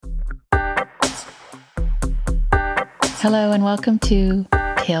Hello, and welcome to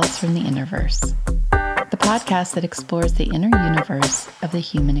Tales from the Innerverse, the podcast that explores the inner universe of the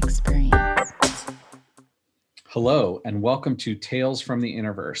human experience. Hello, and welcome to Tales from the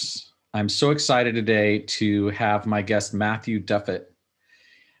Innerverse. I'm so excited today to have my guest, Matthew Duffett.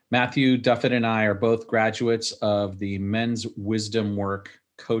 Matthew Duffett and I are both graduates of the Men's Wisdom Work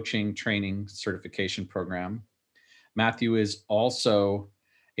Coaching Training Certification Program. Matthew is also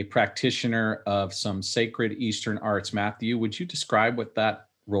a practitioner of some sacred Eastern arts. Matthew, would you describe what that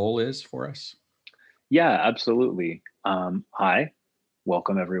role is for us? Yeah, absolutely. Hi,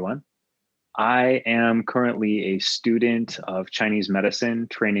 welcome everyone. I am currently a student of Chinese medicine,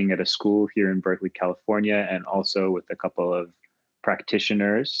 training at a school here in Berkeley, California, and also with a couple of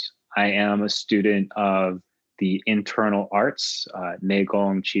practitioners. I am a student of the internal arts,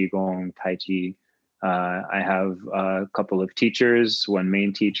 Neigong, Qigong, Tai Chi. I have a couple of teachers, one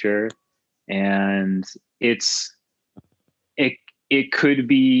main teacher, and it could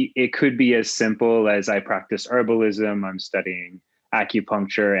be as simple as I practice herbalism, I'm studying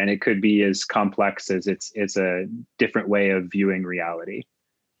acupuncture, and it could be as complex as it's a different way of viewing reality.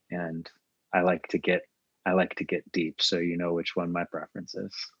 And I like to get deep, so you know which one my preference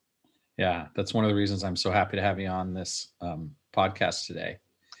is. Yeah, that's one of the reasons I'm so happy to have you on this podcast today.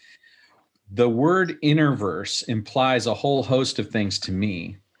 The word innerverse implies a whole host of things to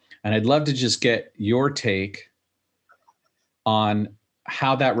me, and I'd love to just get your take on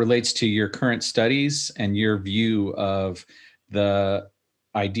how that relates to your current studies and your view of the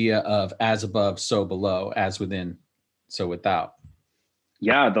idea of as above, so below, as within, so without.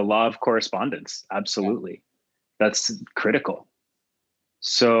 Yeah, the law of correspondence. Absolutely. That's critical.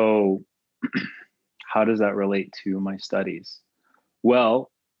 So how does that relate to my studies?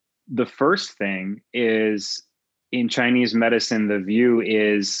 Well, the first thing is, in Chinese medicine, the view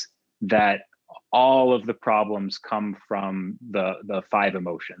is that all of the problems come from the five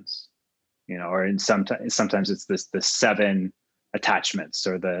emotions, or sometimes it's the seven attachments,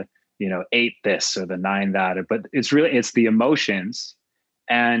 or the 8 this or the 9 that, but it's the emotions.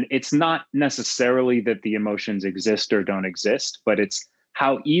 And it's not necessarily that the emotions exist or don't exist, but it's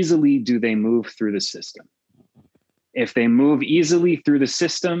how easily do they move through the system. If they move easily through the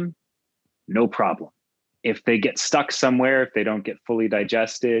system, no problem. If they get stuck somewhere, if they don't get fully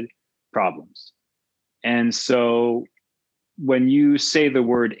digested, problems. And so when you say the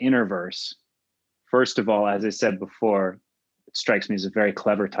word innerverse, first of all, as I said before, it strikes me as a very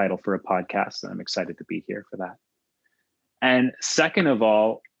clever title for a podcast, and I'm excited to be here for that. And second of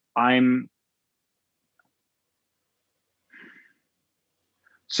all, I'm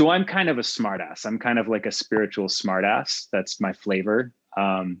kind of a smartass. I'm kind of like a spiritual smartass. That's my flavor.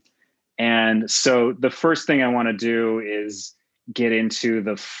 And so the first thing I want to do is get into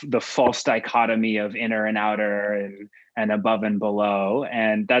the false dichotomy of inner and outer and above and below.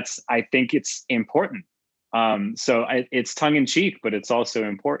 And I think it's important. It's tongue in cheek, but it's also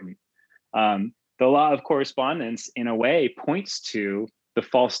important. The law of correspondence, in a way, points to the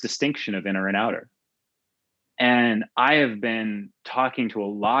false distinction of inner and outer. And I have been talking to a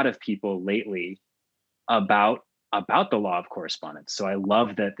lot of people lately about the law of correspondence. So I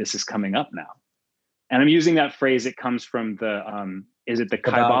love that this is coming up now. And I'm using that phrase. It comes from is it the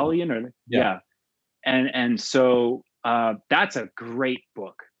Kybalion or yeah. And so that's a great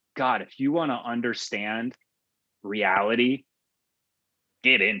book. God, if you want to understand reality,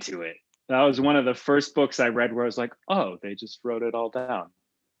 get into it. That was one of the first books I read where I was like, oh, they just wrote it all down.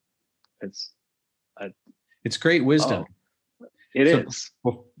 It's great wisdom. It is.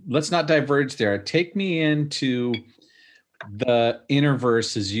 Well, let's not diverge there. Take me into the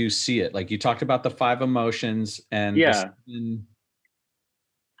innerverse as you see it. Like you talked about the 5 emotions and the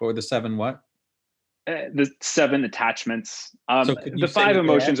 7 what? The 7 attachments. The 5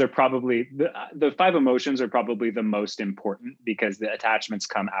 emotions are probably the 5 emotions are probably the most important because the attachments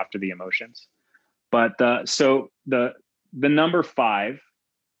come after the emotions. But the number 5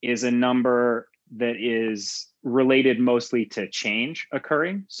 is a number that is related mostly to change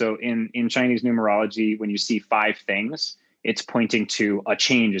occurring. So in Chinese numerology, when you see 5 things, it's pointing to a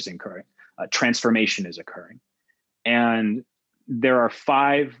change is occurring, a transformation is occurring. And there are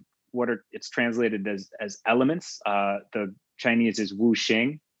 5 it's translated as elements. The Chinese is Wu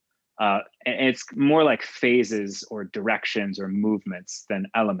Xing. And it's more like phases or directions or movements than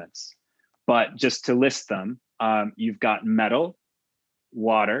elements. But just to list them, you've got metal,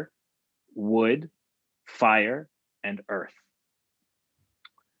 water, wood, fire, and earth.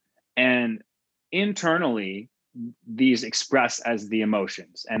 And internally, these express as the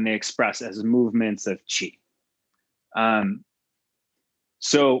emotions, and they express as movements of qi.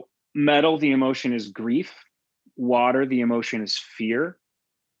 So metal, the emotion is grief. water, the emotion is fear.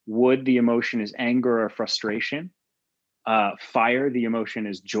 Wood, the emotion is anger or frustration. Fire, the emotion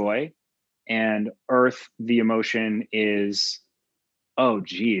is joy. And earth, the emotion is, oh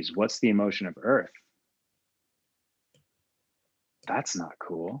geez, what's the emotion of earth? That's not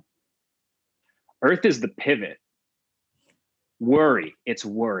cool. Earth is the pivot. Worry, it's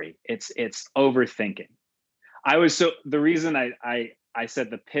worry. It's overthinking. The reason I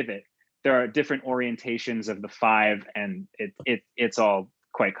said the pivot, there are different orientations of the 5, and it's all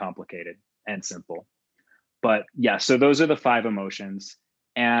quite complicated and simple. But yeah, so those are the 5 emotions.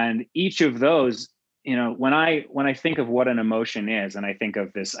 And each of those, when I think of what an emotion is, and I think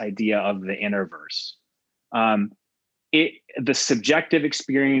of this idea of the inner verse, the subjective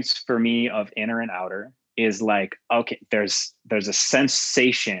experience for me of inner and outer is like, okay, there's a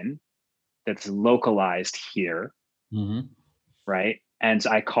sensation that's localized here, right? And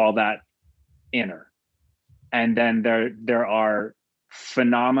I call that inner. And then there are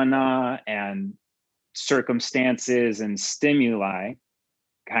phenomena and circumstances and stimuli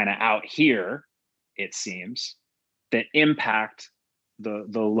kind of out here, it seems, that impact the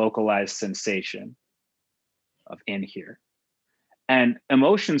localized sensation of in here. And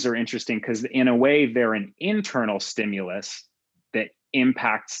emotions are interesting because in a way they're an internal stimulus that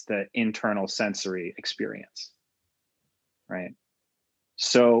impacts the internal sensory experience, right?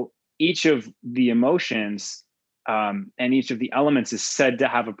 So each of the emotions and each of the elements is said to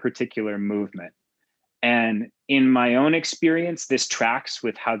have a particular movement. And in my own experience, this tracks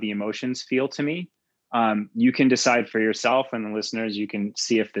with how the emotions feel to me. You can decide for yourself, and the listeners, you can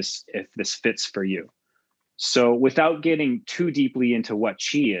see if this fits for you. So without getting too deeply into what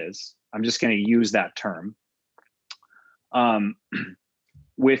chi is, I'm just going to use that term.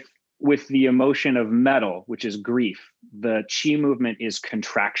 With the emotion of metal, which is grief, the chi movement is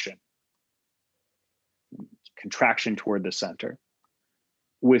contraction toward the center.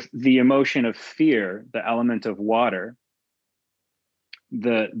 With the emotion of fear, the element of water,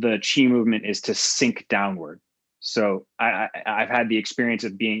 the chi movement is to sink downward. So I've had the experience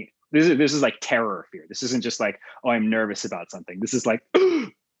of being, this is like terror fear. This isn't just like, oh, I'm nervous about something. This is like,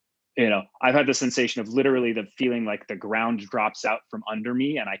 I've had the sensation of literally the feeling like the ground drops out from under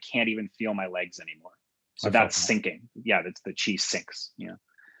me and I can't even feel my legs anymore. So that's sinking. Yeah, that's the chi sinks.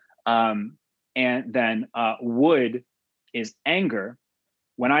 And then wood is anger.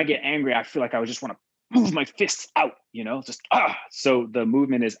 When I get angry, I feel like I just want to move my fists out, just so the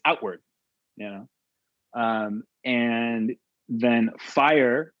movement is outward, and then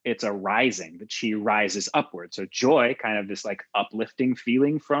fire, it's a rising. The chi rises upward. So joy, kind of this like uplifting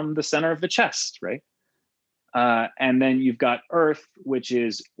feeling from the center of the chest, right? And then you've got earth, which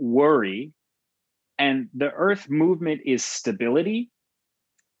is worry. And the earth movement is stability.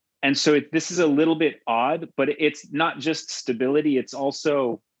 And so this is a little bit odd, but it's not just stability. It's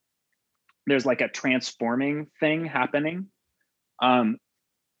also, there's like a transforming thing happening.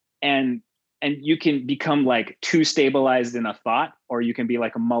 And you can become like too stabilized in a thought, or you can be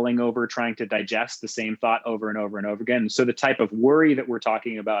like mulling over trying to digest the same thought over and over and over again. So the type of worry that we're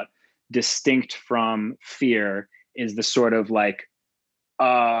talking about, distinct from fear, is the sort of like,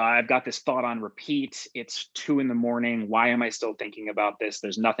 I've got this thought on repeat. It's 2 a.m. Why am I still thinking about this?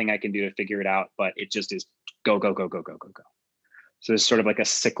 There's nothing I can do to figure it out, but it just is go, go, go, go, go, go, go. So there's sort of like a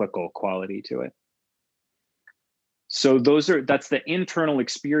cyclical quality to it. So that's the internal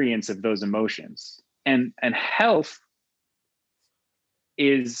experience of those emotions. And health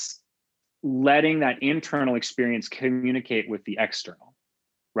is letting that internal experience communicate with the external,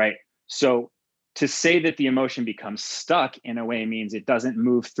 right? So to say that the emotion becomes stuck in a way means it doesn't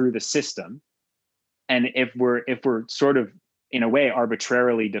move through the system. And if we're sort of in a way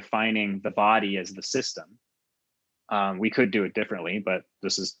arbitrarily defining the body as the system, we could do it differently, but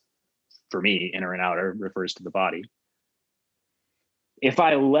this is, for me, inner and outer refers to the body. If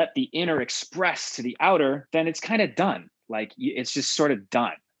I let the inner express to the outer, then it's kind of done. Like it's just sort of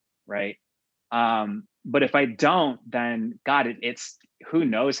done, right? But if I don't, then God, it's who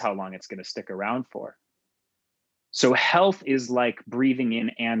knows how long it's going to stick around for. So health is like breathing in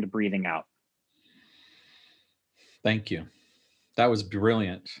and breathing out. Thank you. That was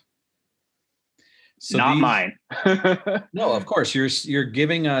brilliant. So not mine. No, of course, you're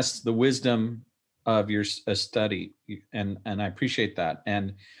giving us the wisdom of your study, and I appreciate that.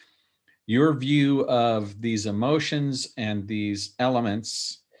 And your view of these emotions and these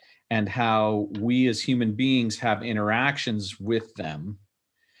elements and how we as human beings have interactions with them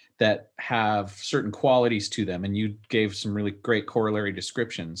that have certain qualities to them. And you gave some really great corollary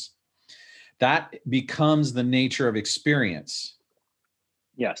descriptions. That becomes the nature of experience.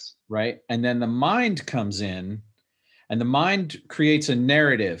 Yes. Right. And then the mind comes in And the mind creates a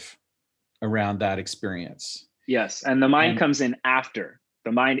narrative around that experience. Yes. And the mind comes in after.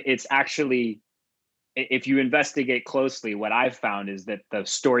 The mind, it's actually, if you investigate closely, what I've found is that the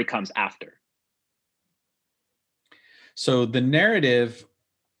story comes after. So the narrative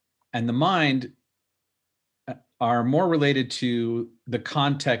and the mind are more related to the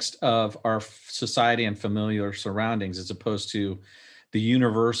context of our society and familiar surroundings, as opposed to the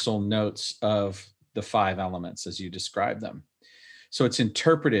universal notes of the 5 elements as you describe them. So it's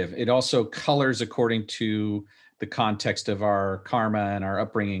interpretive. It also colors according to the context of our karma and our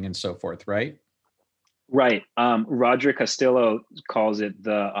upbringing and so forth, right? Right. Roger Castillo calls it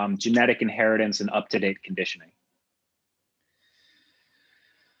the genetic inheritance and up-to-date conditioning.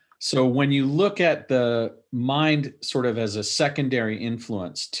 So when you look at the mind sort of as a secondary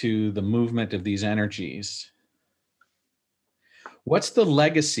influence to the movement of these energies, what's the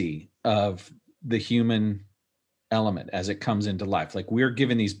legacy of the human element as it comes into life? Like, we're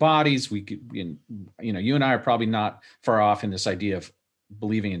given these bodies, you and I are probably not far off in this idea of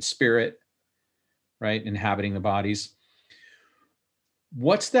believing in spirit, right? Inhabiting the bodies.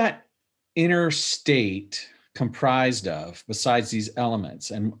 What's that inner state comprised of besides these elements?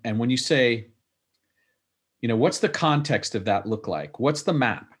 And when you say, what's the context of that look like? What's the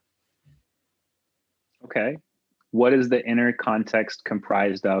map? Okay. What is the inner context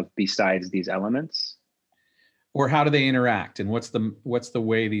comprised of besides these elements? Or how do they interact? And what's the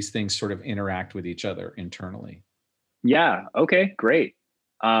way these things sort of interact with each other internally? Yeah. Okay, great.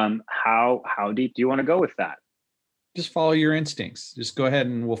 How deep do you want to go with that? Just follow your instincts. Just go ahead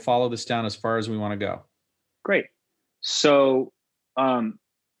and we'll follow this down as far as we want to go. Great. So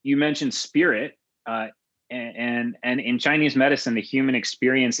you mentioned spirit, and in Chinese medicine, the human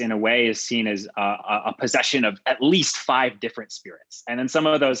experience in a way is seen as a possession of at least 5 different spirits. And then some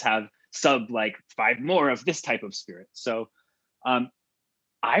of those have 5 more of this type of spirit. So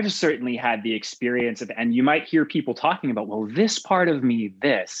I've certainly had the experience of, and you might hear people talking about, well, this part of me,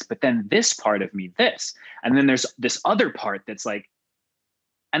 this, but then this part of me, this. And then there's this other part that's like,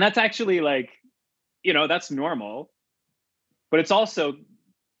 and that's actually that's normal, but it's also,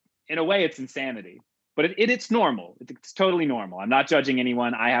 in a way, it's insanity. But it's normal. It's totally normal. I'm not judging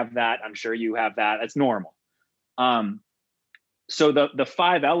anyone. I have that. I'm sure you have that. It's normal. So the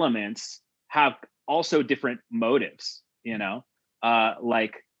 5 elements have also different motives.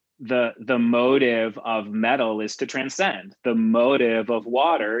 Like the motive of metal is to transcend. The motive of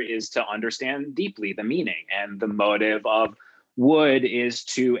water is to understand deeply the meaning, and the motive of wood is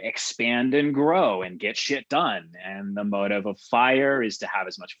to expand and grow and get shit done. And the motive of fire is to have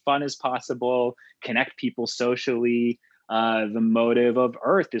as much fun as possible, connect people socially. The motive of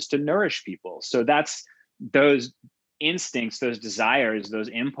earth is to nourish people. So that's those instincts, those desires, those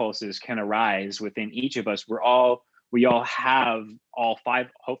impulses can arise within each of us. We all have all 5,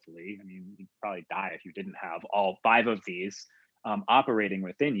 hopefully. I mean, you'd probably die if you didn't have all 5 of these operating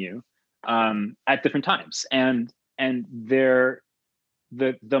within you at different times. And they're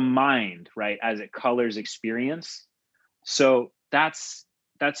the mind, right, as it colors experience. So that's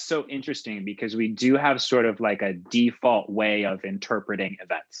so interesting, because we do have sort of like a default way of interpreting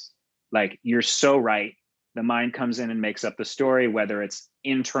events. Like, you're so right. The mind comes in and makes up the story, whether it's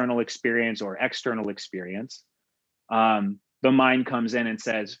internal experience or external experience. The mind comes in and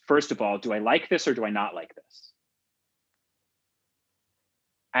says, first of all, do I like this or do I not like this?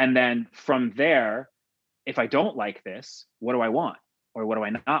 And then from there, if I don't like this, what do I want? Or what do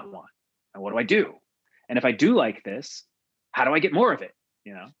I not want? And what do I do? And if I do like this, how do I get more of it?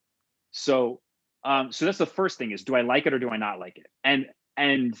 So that's the first thing, is, do I like it or do I not like it?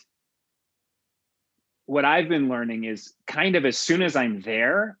 And what I've been learning is, kind of as soon as I'm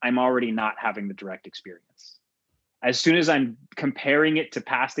there, I'm already not having the direct experience. As soon as I'm comparing it to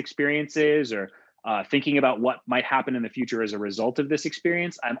past experiences, or thinking about what might happen in the future as a result of this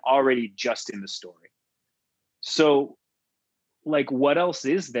experience, I'm already just in the story. So, what else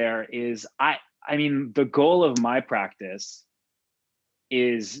is there is, I mean, the goal of my practice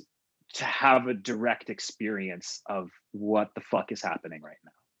is to have a direct experience of what the fuck is happening right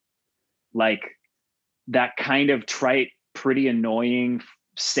now. Like, that kind of trite, pretty annoying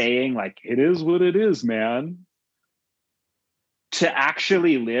saying, like, it is what it is, man. To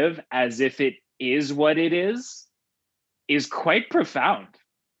actually live as if it is what it is quite profound.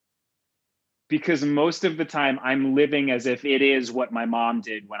 Because most of the time I'm living as if it is what my mom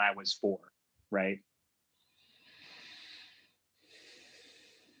did when I was 4, right?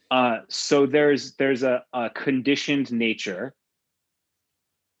 So there's a conditioned nature,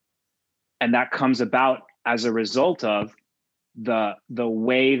 and that comes about as a result of the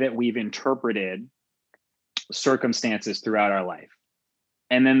way that we've interpreted circumstances throughout our life.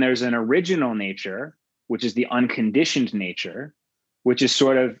 And then there's an original nature, which is the unconditioned nature, which is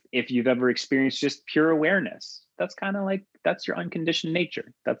sort of, if you've ever experienced just pure awareness, that's kind of like, that's your unconditioned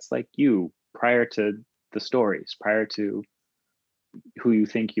nature. That's like you prior to the stories, prior to who you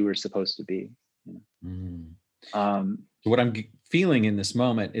think you were supposed to be. What I'm feeling in this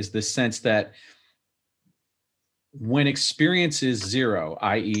moment is the sense that when experience is zero,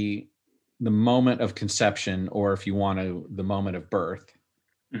 i.e., the moment of conception, or if you want to, the moment of birth,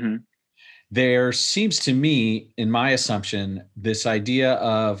 there seems to me, in my assumption, this idea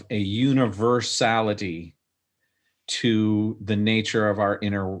of a universality to the nature of our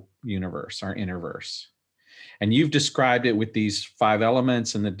inner universe, our innerverse. And you've described it with these 5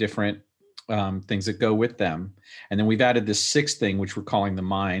 elements and the different things that go with them. And then we've added this 6th thing, which we're calling the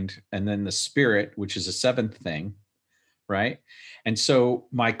mind, and then the spirit, which is a 7th thing, right? And so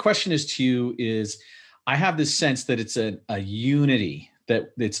my question is to you is, I have this sense that it's a unity,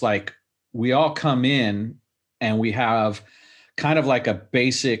 that it's like we all come in and we have kind of like a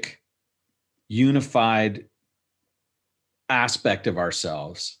basic unified aspect of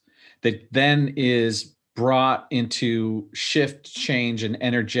ourselves that then is brought into shift, change, and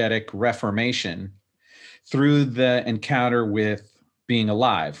energetic reformation through the encounter with being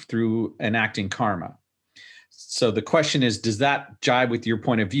alive, through enacting karma. So the question is, does that jive with your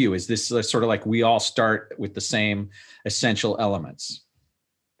point of view? Is this sort of like we all start with the same essential elements?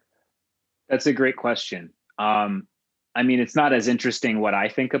 That's a great question. I mean, it's not as interesting what I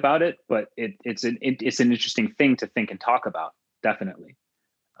think about it, but it's an interesting thing to think and talk about, definitely.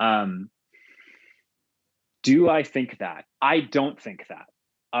 Do I think that? I don't think that.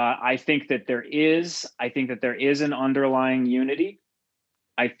 I think that there is an underlying unity.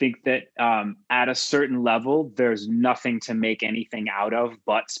 I think that at a certain level, there's nothing to make anything out of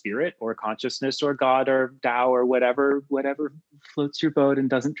but spirit or consciousness or God or Tao or whatever floats your boat and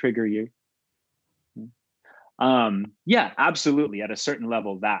doesn't trigger you. Yeah, absolutely. At a certain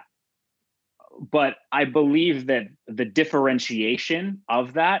level, that. But I believe that the differentiation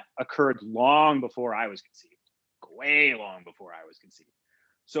of that occurred long before I was conceived, way long before I was conceived.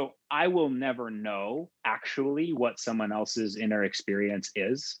 So I will never know actually what someone else's inner experience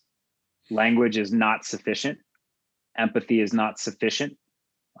is. Language is not sufficient. Empathy is not sufficient.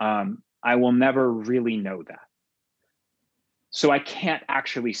 I will never really know that. So I can't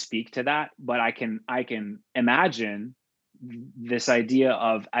actually speak to that, but I can imagine this idea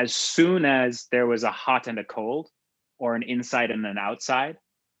of, as soon as there was a hot and a cold, or an inside and an outside,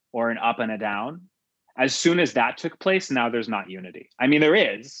 or an up and a down, as soon as that took place, now there's not unity. I mean, there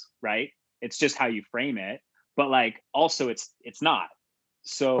is, right? It's just how you frame it, but like also it's not.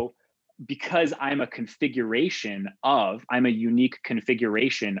 So because I'm a unique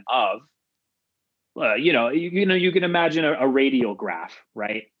configuration of, you can imagine a radial graph,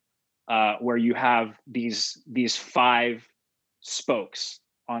 right? Where you have these 5 spokes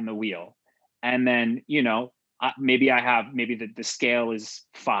on the wheel, and then maybe the scale is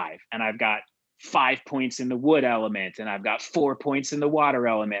 5, and I've got 5 points in the wood element, and I've got 4 points in the water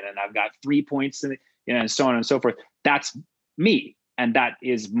element, and I've got 3 points in and so on and so forth. That's me, and that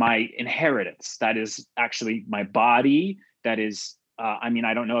is my inheritance. That is actually my body. That is, I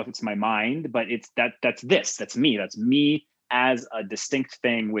don't know if it's my mind, but that's me. That's me as a distinct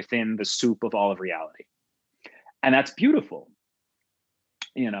thing within the soup of all of reality. And that's beautiful.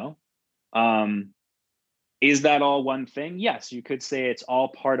 Is that all one thing? Yes, you could say it's all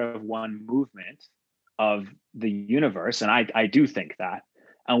part of one movement of the universe. And I do think that.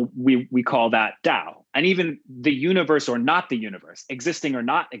 And we call that Tao. And even the universe or not the universe, existing or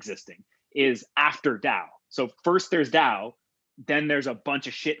not existing, is after Tao. So first there's Tao, then there's a bunch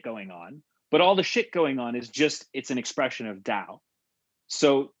of shit going on. But all the shit going on is just, it's an expression of Tao.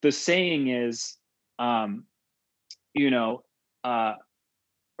 So the saying is,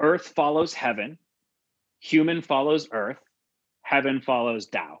 Earth follows heaven, human follows earth, heaven follows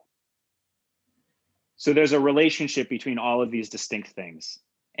Tao. So there's a relationship between all of these distinct things.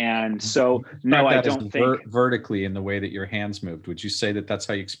 And so, no, I don't think vertically in the way that your hands moved. Would you say that that's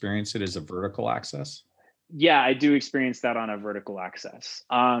how you experience it, as a vertical axis? Yeah, I do experience that on a vertical axis.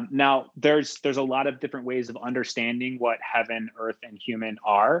 Now, there's a lot of different ways of understanding what heaven, earth, and human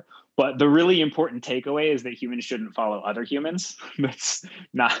are. But the really important takeaway is that humans shouldn't follow other humans.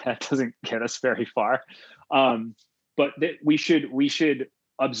 That doesn't get us very far. But that we should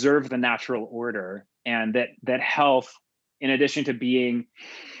observe the natural order, and that health, in addition to being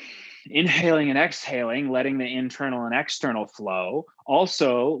inhaling and exhaling, letting the internal and external flow,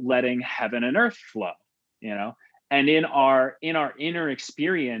 also letting heaven and earth flow. And in our inner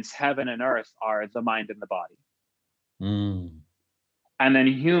experience, heaven and earth are the mind and the body. And then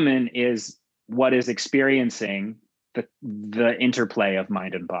human is what is experiencing the interplay of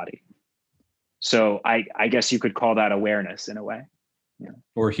mind and body. So I guess you could call that awareness in a way. Yeah.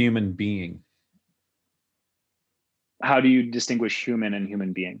 Or human being. How do you distinguish human and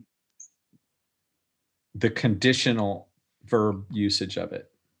human being? The conditional verb usage of it.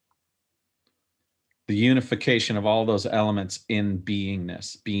 The unification of all those elements in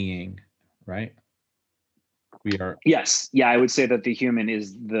beingness, being, right? We are. Yes. Yeah, I would say that the human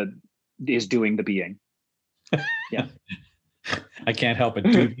is doing the being. Yeah. I can't help it.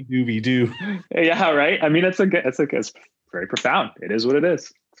 Doobie doo. Yeah, right. I mean, it's very profound. It is what it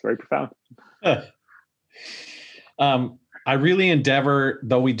is. It's very profound. I really endeavor,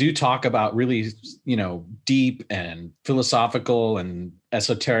 though we do talk about really, deep and philosophical and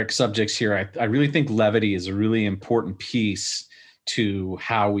esoteric subjects here. I really think levity is a really important piece to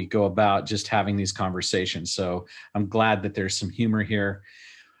how we go about just having these conversations. So I'm glad that there's some humor here.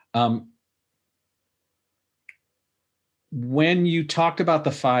 When you talked about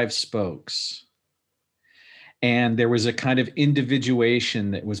the 5 spokes, and there was a kind of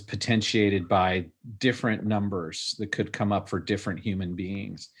individuation that was potentiated by different numbers that could come up for different human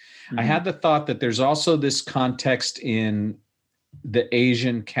beings. Mm-hmm. I had the thought that there's also this context in the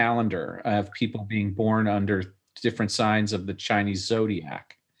Asian calendar of people being born under different signs of the Chinese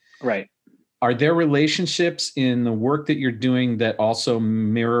zodiac. Right. Are there relationships in the work that you're doing that also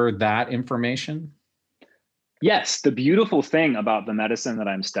mirror that information? Yes, the beautiful thing about the medicine that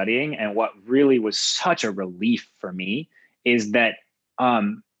I'm studying, and what really was such a relief for me, is that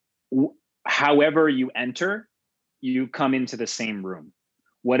however you enter, you come into the same room.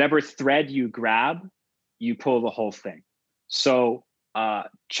 Whatever thread you grab, you pull the whole thing. So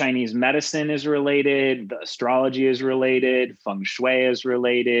Chinese medicine is related, the astrology is related, feng shui is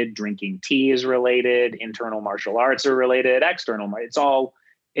related, drinking tea is related, internal martial arts are related, external, it's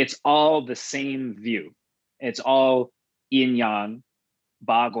all the same view. It's all yin yang,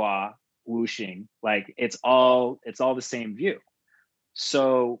 bagua, wuxing. Like it's all the same view.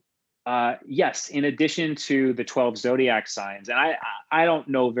 So yes, in addition to the 12 zodiac signs, and I don't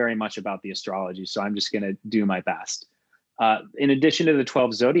know very much about the astrology, so I'm just going to do my best. In addition to the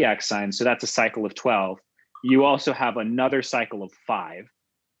 12 zodiac signs, so that's a cycle of 12. You also have another cycle of 5.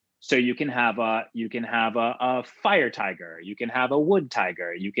 So you can have a fire tiger, you can have a wood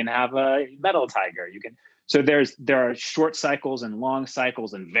tiger, you can have a metal tiger, So there are short cycles and long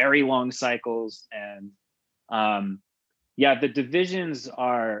cycles and very long cycles, and the divisions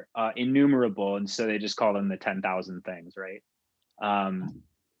are innumerable, and so they just call them the 10,000 things, right?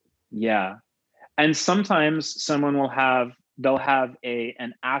 And sometimes someone they'll have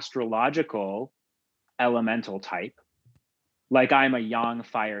an astrological elemental type, like I'm a yang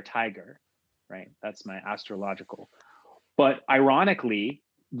fire tiger, right? That's my astrological. But ironically,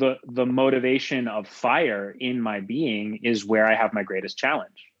 the motivation of fire in my being is where I have my greatest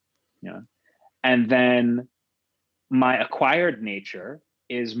challenge. And then my acquired nature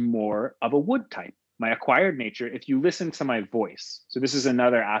is more of a wood type. My acquired nature, if you listen to my voice, so this is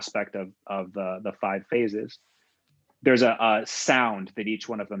another aspect of the 5 phases. There's a sound that each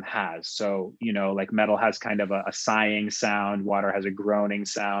one of them has. So, like metal has kind of a sighing sound, water has a groaning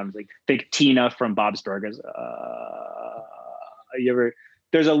sound. Like think Tina from Bob's Burgers.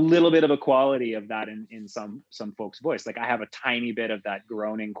 There's a little bit of a quality of that in some folks' voice. Like I have a tiny bit of that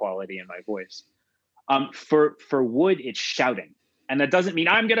groaning quality in my voice. For wood, it's shouting. And that doesn't mean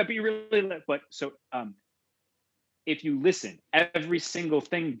I'm gonna be really lit, but so if you listen, every single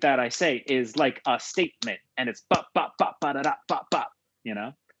thing that I say is like a statement, and it's bop bop bop ba da da bop bop.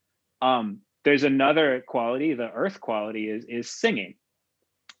 There's another quality, the earth quality is singing.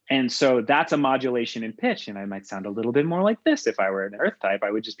 And so that's a modulation in pitch. And I might sound a little bit more like this. If I were an earth type, I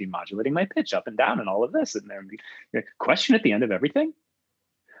would just be modulating my pitch up and down and all of this. And there would be a question at the end of everything.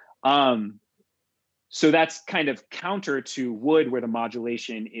 So that's kind of counter to wood, where the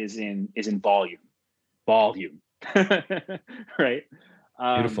modulation is in volume. Right?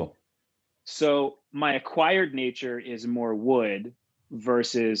 Beautiful. So my acquired nature is more wood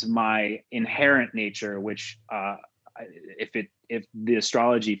versus my inherent nature, which if the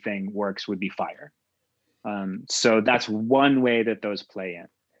astrology thing works, would be fire. So that's one way that those play in.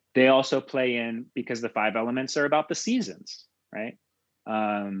 They also play in because the 5 elements are about the seasons, right?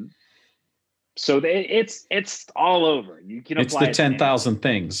 So it's all over. You can apply it's the 10,000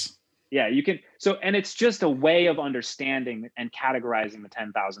 things. Yeah, you can. So, and it's just a way of understanding and categorizing the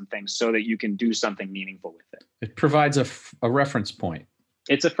 10,000 things so that you can do something meaningful with it. It provides a reference point.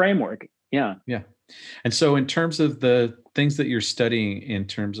 It's a framework. Yeah. Yeah. And so in terms of the things that you're studying in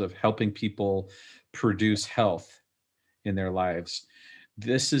terms of helping people produce health in their lives,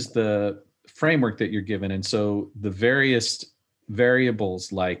 this is the framework that you're given. And so the various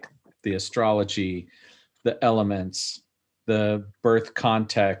variables like the astrology, the elements, the birth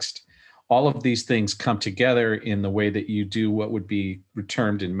context, all of these things come together in the way that you do what would be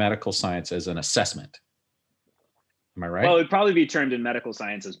termed in medical science as an assessment. Am I right? Well, it'd probably be termed in medical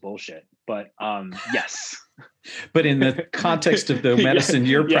science as bullshit, but yes. But in the context of the medicine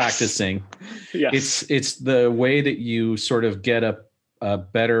you're practicing, it's the way that you sort of get a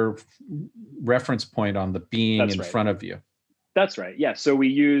better reference point on the being in front of you. That's right. Yeah. So we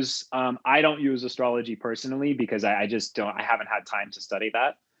use, I don't use astrology personally because I haven't had time to study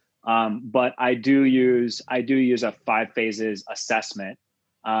that. But I do use a 5 phases assessment.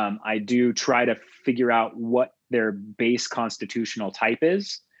 I do try to figure out what their base constitutional type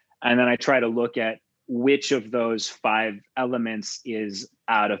is. And then I try to look at which of those 5 elements is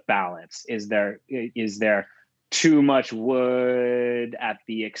out of balance. Is there too much wood at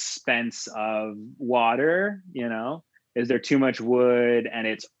the expense of water? You know, is there too much wood and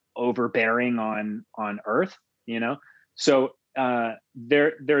it's overbearing on earth? You know, so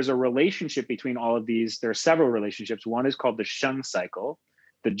there's a relationship between all of these. There are several relationships. One is called the Sheng cycle,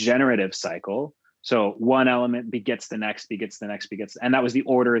 the generative cycle. So one element begets the next, and that was the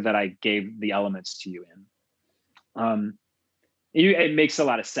order that I gave the elements to you in. It makes a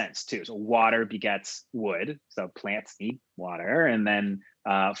lot of sense too. So water begets wood. So plants need water, and then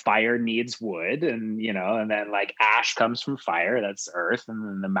fire needs wood, and and then like ash comes from fire, that's earth, and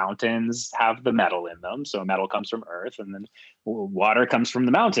then the mountains have the metal in them, so metal comes from earth, and then water comes from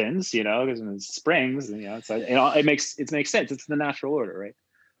the mountains, because it's springs, and so it makes sense. It's the natural order,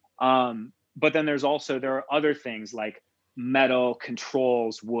 right? But then there are other things like metal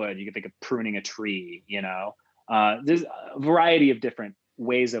controls wood. You can think of pruning a tree, there's a variety of different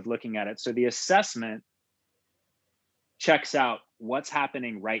ways of looking at it. So the assessment checks out what's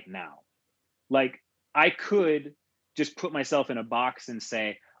happening right now. Like I could just put myself in a box and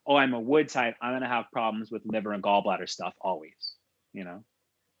say, oh, I'm a wood type, I'm going to have problems with liver and gallbladder stuff always,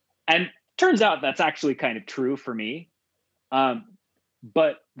 and turns out that's actually kind of true for me.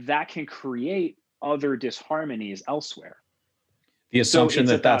 But that can create other disharmonies elsewhere. The assumption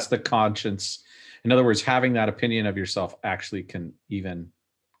that that's the conscience. In other words, having that opinion of yourself actually can even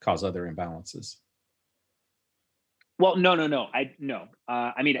cause other imbalances. Well, no.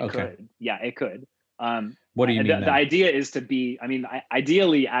 I mean, it could. Yeah, it could. What do you mean? The idea is to be,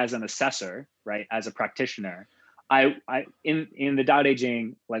 ideally as an assessor, right? As a practitioner, I in the Tao Te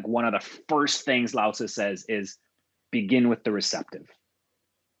Ching, like one of the first things Lao Tzu says is begin with the receptive,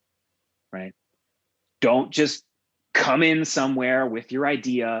 right? Don't just come in somewhere with your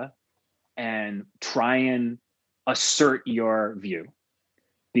idea and try and assert your view.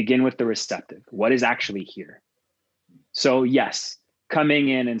 Begin with the receptive. What is actually here? So yes, coming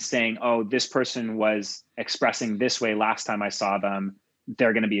in and saying, oh, this person was expressing this way last time I saw them,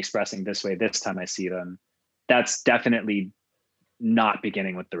 they're going to be expressing this way this time I see them. That's definitely not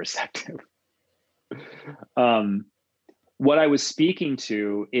beginning with the receptive. What I was speaking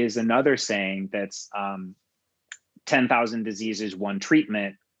to is another saying that's 10,000 diseases, one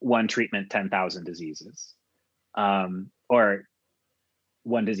treatment, 10,000 diseases, or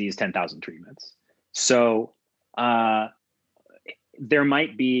one disease, 10,000 treatments. So there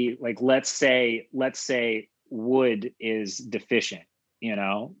might be like, let's say wood is deficient,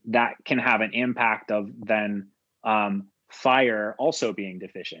 that can have an impact of then fire also being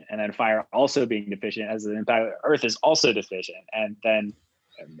deficient, and then fire also being deficient as an impact. Earth is also deficient, and then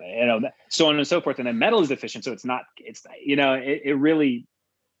so on and so forth. And then metal is deficient, so it really,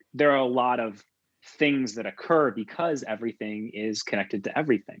 there are a lot of things that occur because everything is connected to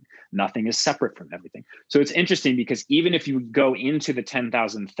everything. Nothing is separate from everything. So it's interesting because even if you go into the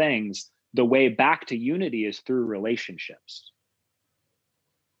 10,000 things, the way back to unity is through relationships.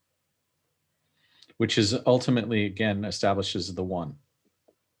 Which is ultimately, again, establishes the one.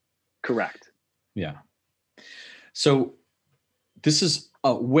 Correct. Yeah. So this is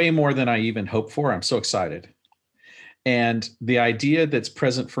way more than I even hoped for. I'm so excited. And the idea that's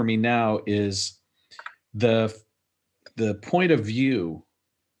present for me now is the point of view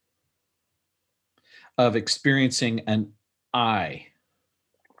of experiencing an I,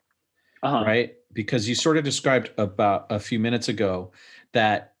 right? Because you sort of described about a few minutes ago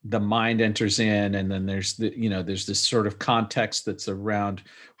that the mind enters in, and then there's there's this sort of context that's around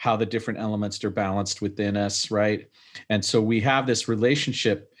how the different elements are balanced within us, right? And so we have this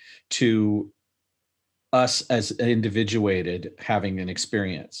relationship to us as individuated having an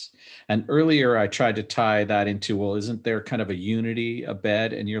experience. And earlier I tried to tie that into, well, isn't there kind of a unity, a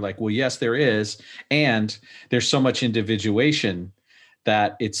bed? And you're like, well, yes, there is. And there's so much individuation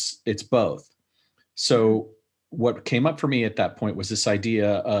that it's both. So what came up for me at that point was this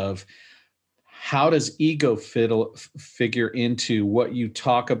idea of, how does ego figure into what you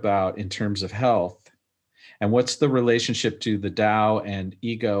talk about in terms of health? And what's the relationship to the Tao and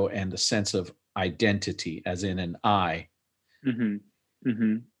ego and the sense of identity, as in an I, from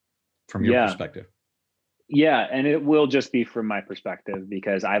your perspective? Yeah, and it will just be from my perspective,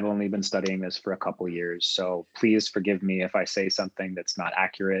 because I've only been studying this for a couple of years. So please forgive me if I say something that's not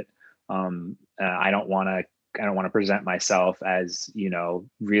accurate. I don't want to present myself as,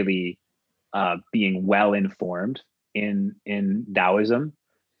 really being well informed in Taoism.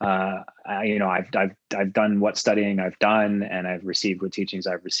 I've done what studying I've done, and I've received what teachings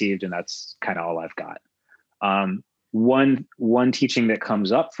I've received, and that's kind of all I've got. One teaching that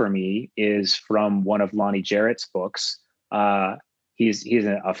comes up for me is from one of Lonnie Jarrett's books. He's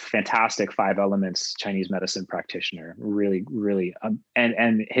a fantastic 5 elements Chinese medicine practitioner, really, really,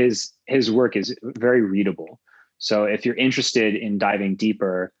 and his work is very readable. So if you're interested in diving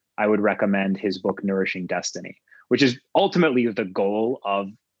deeper, I would recommend his book, Nourishing Destiny, which is ultimately the goal of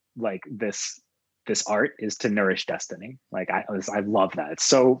like this art, is to nourish destiny. Like I love that.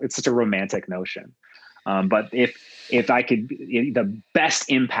 It's such a romantic notion. But if I could, the best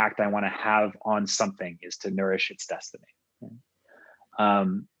impact I want to have on something is to nourish its destiny.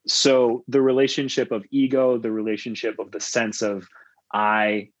 So the relationship of ego, the relationship of the sense of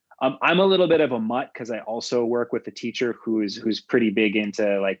I'm a little bit of a mutt, because I also work with a teacher who's pretty big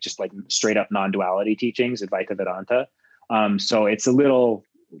into just straight up non-duality teachings, Advaita Vedanta. So it's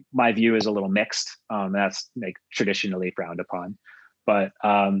my view is a little mixed. That's traditionally frowned upon, but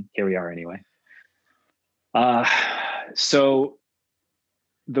here we are anyway. So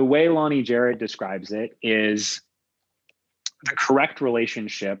the way Lonnie Jarrett describes it is the correct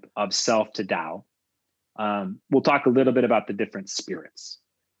relationship of self to Tao. We'll talk a little bit about the different spirits.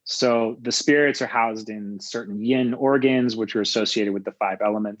 So the spirits are housed in certain yin organs, which are associated with the 5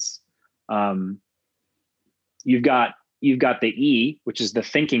 elements. You've got the E, which is the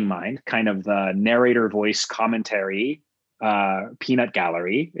thinking mind, kind of the narrator voice commentary, peanut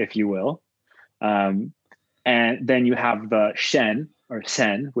gallery, if you will. And then you have the Shen or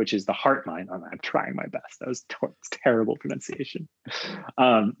Sen, which is the heart mind. I'm trying my best. That was terrible pronunciation.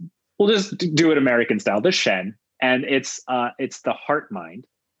 We'll just do it American style, the Shen, and it's the heart mind.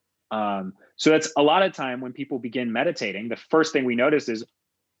 So that's a lot of time when people begin meditating, the first thing we notice is,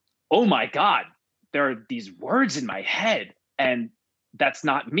 oh my God, there are these words in my head, and that's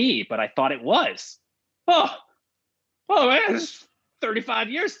not me, but I thought it was. Oh man, 35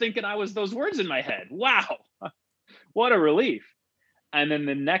 years thinking I was those words in my head. Wow, what a relief. And then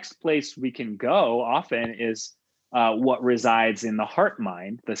the next place we can go often is what resides in the heart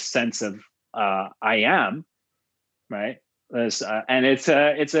mind, the sense of I am, right? And it's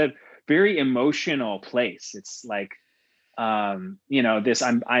a very emotional place. It's like, this,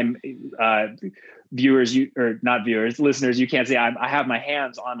 I'm viewers, listeners, you can't see, I have my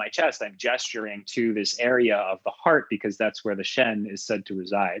hands on my chest. I'm gesturing to this area of the heart because that's where the Shen is said to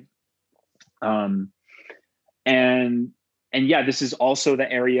reside. And yeah, this is also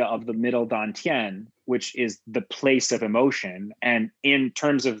the area of the middle Dantian, which is the place of emotion. And in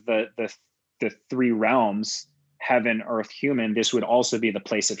terms of the 3 realms, heaven, earth, human, this would also be the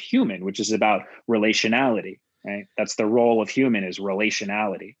place of human, which is about relationality, right? That's the role of human, is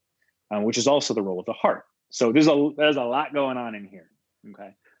relationality, which is also the role of the heart. So there's a lot going on in here.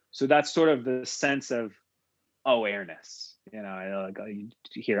 Okay. So that's sort of the sense of awareness. You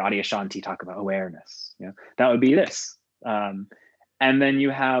hear Adyashanti talk about awareness. That would be this. And then you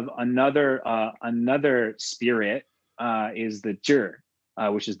have another spirit, is the Zhi,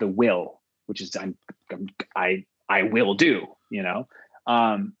 which is the will, which is I will do,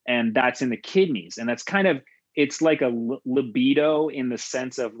 and that's in the kidneys. And that's kind of, it's like a libido in the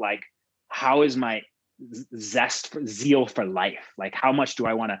sense of like, how is my zeal for life? Like, how much do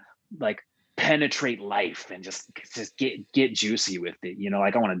I want to like penetrate life and just get juicy with it?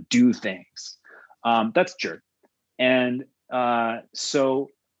 Like I want to do things. That's Zhi. And so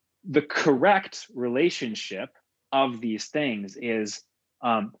the correct relationship of these things is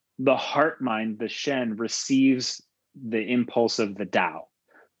the heart mind, the Shen, receives the impulse of the Tao,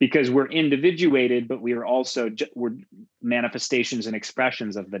 because we're individuated, but we are also we're manifestations and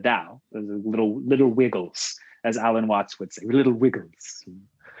expressions of the Tao. Little wiggles, as Alan Watts would say, little wiggles.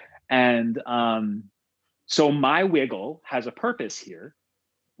 And so my wiggle has a purpose here,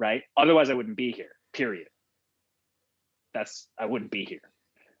 right? Otherwise, I wouldn't be here. period. I wouldn't be here.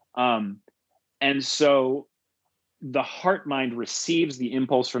 And so the heart mind receives the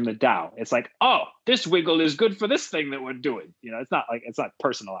impulse from the Tao. It's like, oh, this wiggle is good for this thing that we're doing. It's not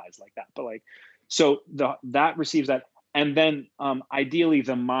personalized like that, but like, so that receives that. And then ideally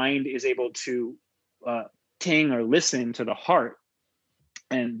the mind is able to ting or listen to the heart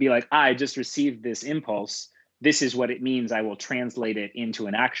and be like, I just received this impulse. This is what it means. I will translate it into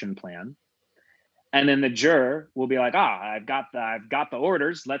an action plan. And then the jur will be like, I've got the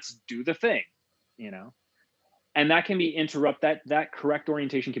orders. Let's do the thing, And that can be that correct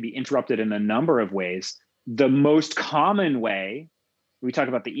orientation can be interrupted in a number of ways. The most common way, we talk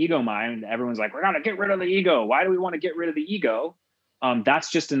about the ego mind, everyone's like, we're gonna get rid of the ego. Why do we want to get rid of the ego? That's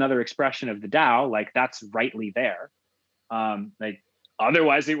just another expression of the Tao. Like, that's rightly there. Like,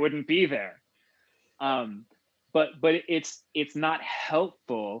 otherwise it wouldn't be there. But it's not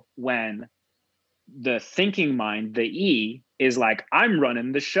helpful when the thinking mind, the E, is like, I'm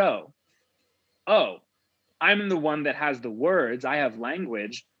running the show. Oh, I'm the one that has the words. I have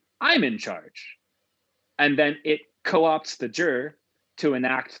language. I'm in charge. And then it co-opts the jur to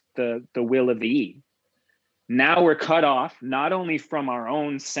enact the will of the E. Now we're cut off not only from our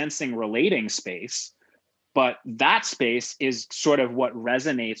own sensing relating space, but that space is sort of what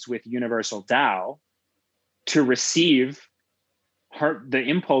resonates with universal Tao to receive the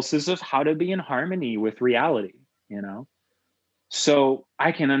impulses of how to be in harmony with reality, So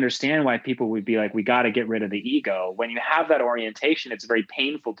I can understand why people would be like, we got to get rid of the ego. When you have that orientation, it's very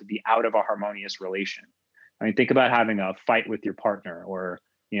painful to be out of a harmonious relation. I mean, think about having a fight with your partner, or,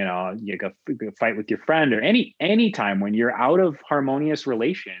 you go fight with your friend, or any time when you're out of harmonious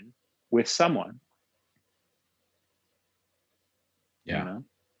relation with someone. Yeah.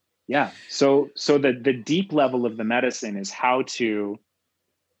 Yeah. So the deep level of the medicine is how to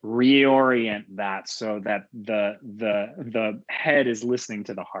reorient that so that the head is listening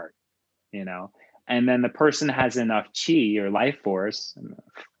to the heart, and then the person has enough chi or life force.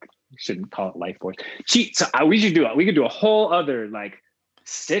 Shouldn't call it life force. Chi. So we could do a whole other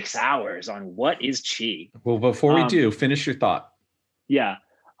 6 hours on what is chi. Well, before we do, finish your thought. Yeah.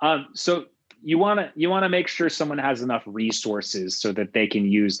 So you want to make sure someone has enough resources so that they can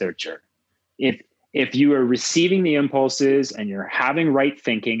use their jur. If you are receiving the impulses and you're having right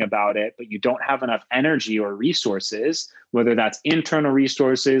thinking about it, but you don't have enough energy or resources, whether that's internal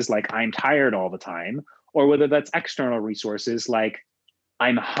resources like I'm tired all the time, or whether that's external resources like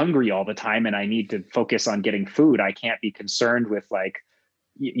I'm hungry all the time and I need to focus on getting food. I can't be concerned with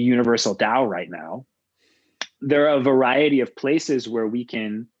universal Tao right now. There are a variety of places where we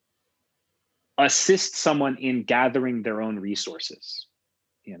can assist someone in gathering their own resources,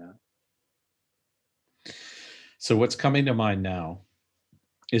 So what's coming to mind now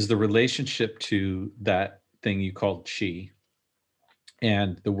is the relationship to that thing you called chi,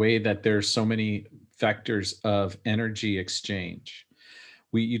 and the way that there's so many vectors of energy exchange.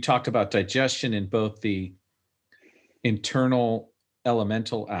 You talked about digestion in both the internal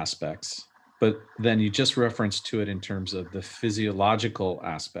elemental aspects, but then you just referenced to it in terms of the physiological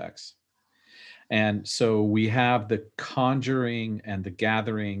aspects. And so we have the conjuring and the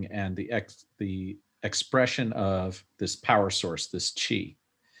gathering and the expression of this power source, this chi.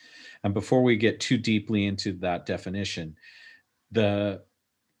 And before we get too deeply into that definition, the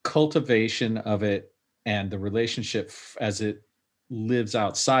cultivation of it and the relationship as it lives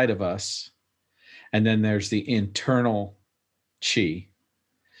outside of us. And then there's the internal chi.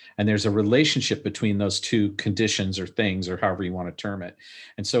 And there's a relationship between those two conditions or things, or however you want to term it.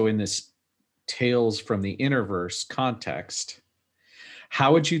 And so in this Tales from the Innerverse context,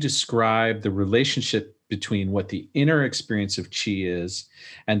 how would you describe the relationship between what the inner experience of chi is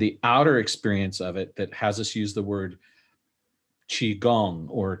and the outer experience of it that has us use the word qi gong,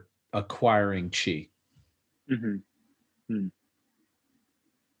 or acquiring chi? Mm-hmm. Hmm.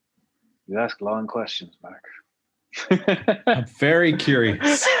 You ask long questions, Mark. I'm very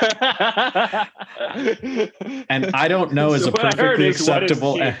curious. And I don't know is a perfectly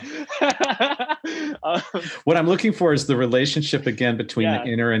acceptable. What I'm looking for is the relationship again between the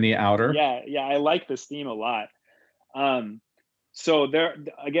inner and the outer. Yeah. I like this theme a lot. So there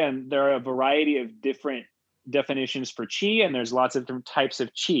are a variety of different definitions for chi, and there's lots of different types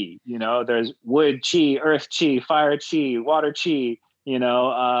of chi. There's wood chi, earth chi, fire chi, water chi.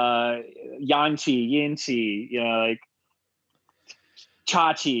 Yang chi, yin chi,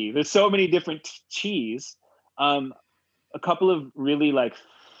 cha chi. There's so many different chis. A couple of really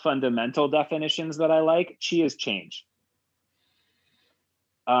fundamental definitions that I like. Chi is change.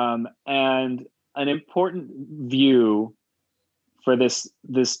 And an important view for this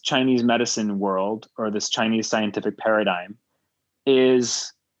Chinese medicine world, or this Chinese scientific paradigm,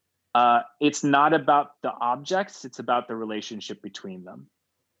 is it's not about the objects, it's about the relationship between them.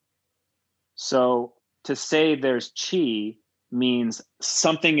 So to say there's qi means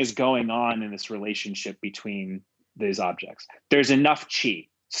something is going on in this relationship between these objects. There's enough qi,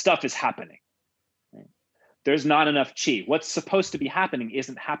 stuff is happening. Right? There's not enough qi. What's supposed to be happening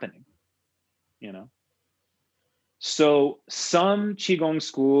isn't happening, you know? So some qigong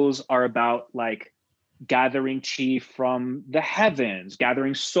schools are about like gathering qi from the heavens,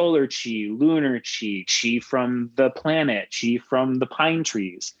 gathering solar qi, lunar qi, qi from the planet, qi from the pine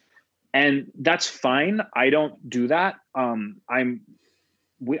trees. And that's fine. I don't do that. I'm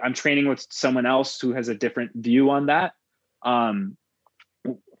training with someone else who has a different view on that.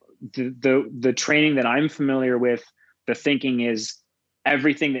 The training that I'm familiar with, the thinking is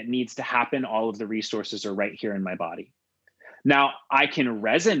everything that needs to happen, all of the resources are right here in my body. Now I can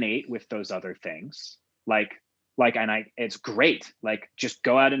resonate with those other things, it's great. Like, just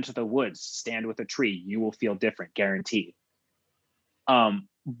go out into the woods, stand with a tree, you will feel different, guaranteed.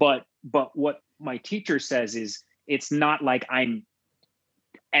 But what my teacher says is, it's not like I'm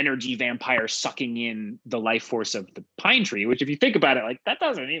energy vampire sucking in the life force of the pine tree, which, if you think about it, like, that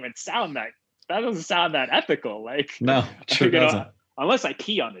doesn't sound that ethical. Like, no, sure doesn't. Unless I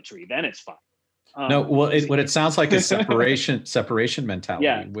pee on the tree, then it's fine. No, well, what it sounds like is separation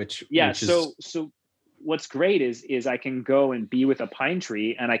mentality. Yeah. So what's great is I can go and be with a pine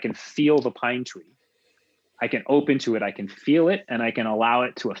tree, and I can feel the pine tree. I can open to it, I can feel it, and I can allow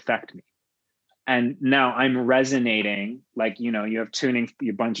it to affect me. And now I'm resonating, like, you have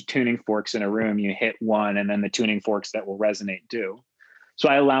a bunch of tuning forks in a room, you hit one, and then the tuning forks that will resonate do. So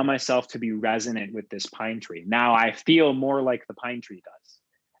I allow myself to be resonant with this pine tree. Now I feel more like the pine tree does.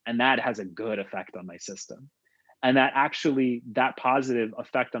 And that has a good effect on my system. And that positive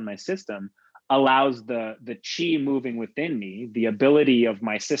effect on my system allows the qi moving within me, the ability of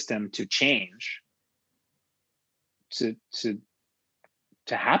my system to change, to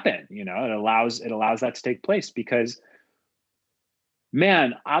happen. It allows that to take place, because,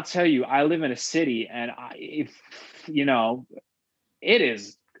 man, I'll tell you, I live in a city, and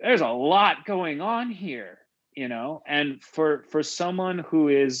there's a lot going on here, and for someone who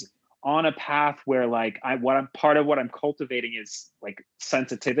is on a path where, like, part of what I'm cultivating is like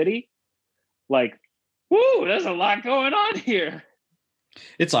sensitivity, like, woo, there's a lot going on here.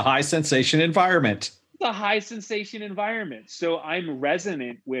 It's a high sensation environment. A high sensation environment. So I'm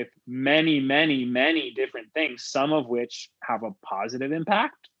resonant with many, many, many different things, some of which have a positive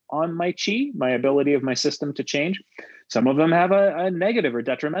impact on my qi, my ability of my system to change. Some of them have a negative or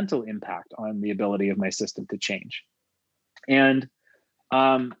detrimental impact on the ability of my system to change. And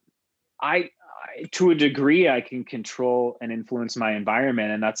I to a degree, I can control and influence my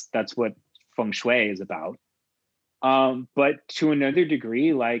environment, and that's what feng shui is about. But to another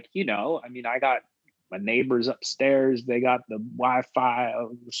degree, like, I got my neighbors upstairs, they got the Wi-Fi,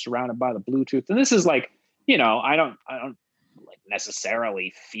 surrounded by the Bluetooth. And this is like, I don't like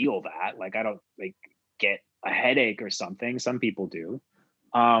necessarily feel that. Like, I don't like get a headache or something. Some people do.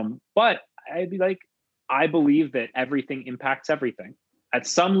 But I'd be like, I believe that everything impacts everything. At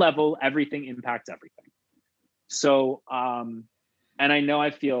some level, everything impacts everything. So, and I know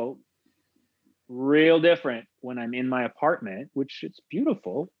I feel real different when I'm in my apartment, which it's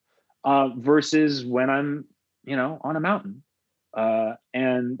beautiful, versus when I'm, on a mountain.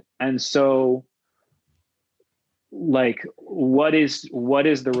 And so, like, what is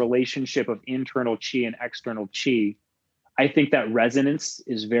the relationship of internal qi and external qi? I think that resonance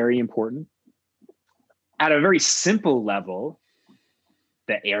is very important. At a very simple level,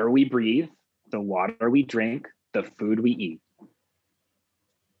 the air we breathe, the water we drink, the food we eat.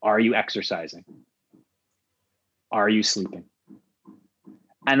 Are you exercising? Are you sleeping?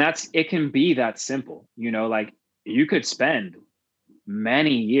 And it can be that simple, like, you could spend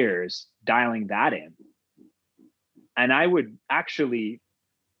many years dialing that in. And I would actually,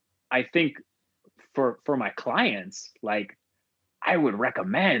 I think for my clients, like, I would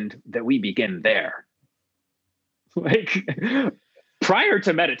recommend that we begin there. Like, prior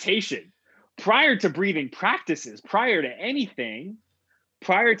to meditation, prior to breathing practices, prior to anything,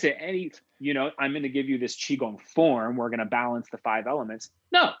 prior to any, I'm going to give you this Qigong form, we're going to balance the 5 elements.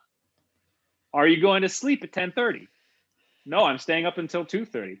 No. Are you going to sleep at 10:30? No, I'm staying up until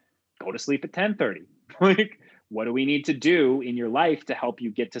 2:30. Go to sleep at 10:30. Like, what do we need to do in your life to help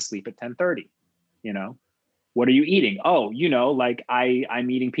you get to sleep at 10:30? What are you eating? Oh, like, I'm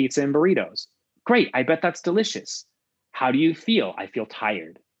eating pizza and burritos. Great. I bet that's delicious. How do you feel? I feel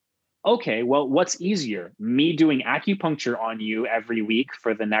tired. okay, well, what's easier? Me doing acupuncture on you every week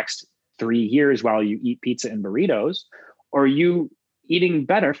for the next 3 years while you eat pizza and burritos, or you eating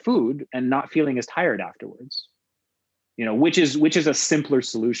better food and not feeling as tired afterwards? Which is a simpler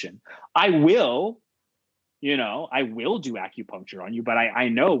solution. I will do acupuncture on you, but I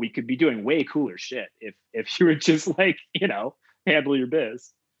know we could be doing way cooler shit if you were just like, handle your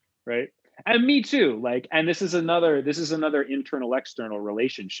biz, right? And me too. Like, and this is another internal external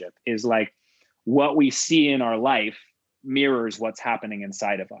relationship, is like what we see in our life mirrors what's happening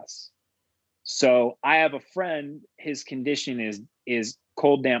inside of us. So I have a friend, his condition is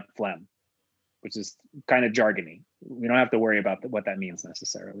cold, damp phlegm, which is kind of jargony. We don't have to worry about what that means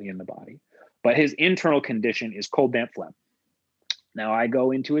necessarily in the body. But his internal condition is cold, damp phlegm. Now I go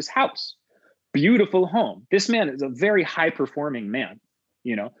into his house, beautiful home. This man is a very high performing man,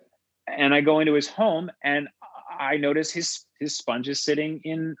 and I go into his home and I notice his sponge is sitting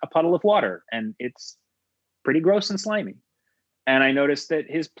in a puddle of water and it's pretty gross and slimy. And I noticed that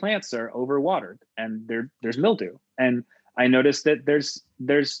his plants are overwatered and there's mildew. And I noticed that there's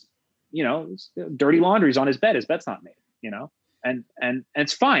dirty laundries on his bed. His bed's not made, and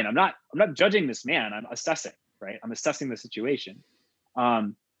it's fine. I'm not judging this man. I'm assessing, right? I'm assessing the situation.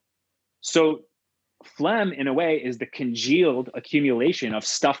 So phlegm, in a way, is the congealed accumulation of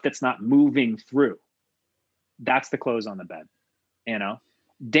stuff that's not moving through. That's the clothes on the bed,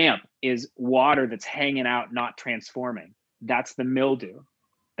 Damp is water that's hanging out, not transforming. That's the mildew.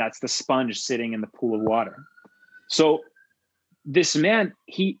 That's the sponge sitting in the pool of water. So this man,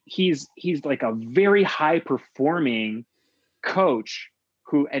 he's like a very high performing coach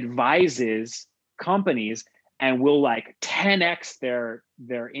who advises companies and will like 10x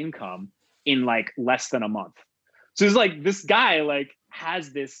their income in like less than a month. So it's like this guy like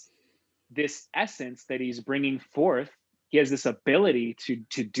has this essence that he's bringing forth. He has this ability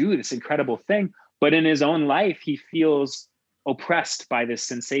to do this incredible thing, but in his own life, he feels oppressed by this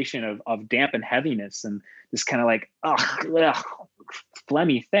sensation of damp and heaviness and this kind of like,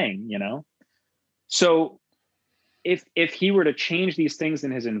 phlegmy thing, So if he were to change these things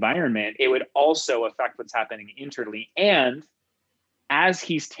in his environment, it would also affect what's happening internally. And as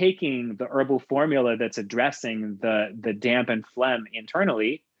he's taking the herbal formula that's addressing the damp and phlegm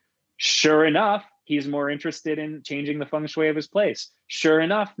internally, sure enough, he's more interested in changing the feng shui of his place. Sure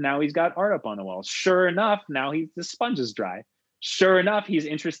enough, now he's got art up on the walls. Sure enough, now the sponge is dry. Sure enough, he's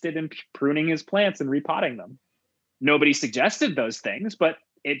interested in pruning his plants and repotting them. Nobody suggested those things, but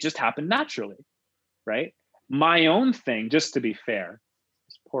it just happened naturally, right? My own thing, just to be fair,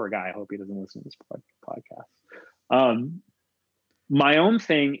 this poor guy, I hope he doesn't listen to this podcast. My own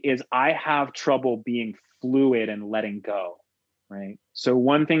thing is I have trouble being fluid and letting go, right? So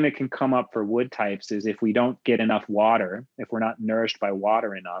one thing that can come up for wood types is if we don't get enough water, if we're not nourished by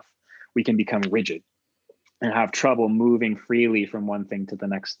water enough, we can become rigid and have trouble moving freely from one thing to the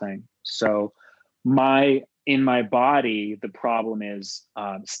next thing. So in my body, the problem is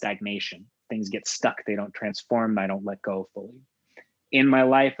stagnation. Things get stuck. They don't transform. I don't let go fully. In my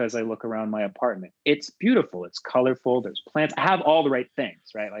life, as I look around my apartment, it's beautiful. It's colorful. There's plants. I have all the right things,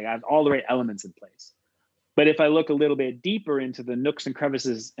 right? Like I have all the right elements in place. But if I look a little bit deeper into the nooks and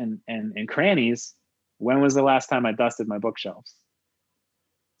crevices and crannies, when was the last time I dusted my bookshelves?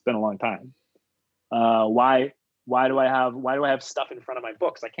 It's been a long time. Why do I have stuff in front of my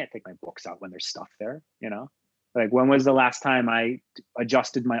books? I can't take my books out when there's stuff there, Like when was the last time I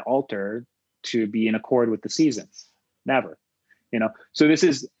adjusted my altar to be in accord with the seasons? Never, So this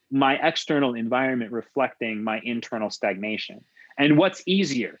is my external environment reflecting my internal stagnation. And what's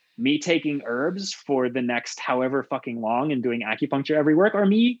easier, me taking herbs for the next however fucking long and doing acupuncture every week, or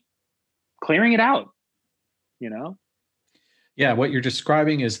me clearing it out, Yeah, what you're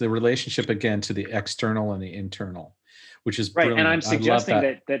describing is the relationship again to the external and the internal, which is right. brilliant. And I'm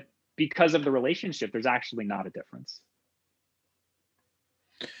suggesting that because of the relationship, there's actually not a difference.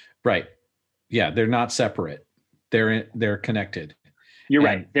 Right. Yeah, they're not separate. They're connected. You're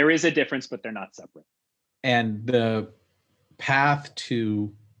right. There is a difference, but they're not separate. And the path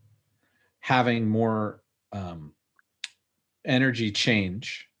to having more energy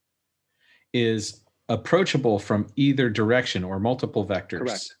change is approachable from either direction or multiple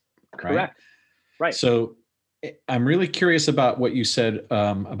vectors. Correct. Right. So I'm really curious about what you said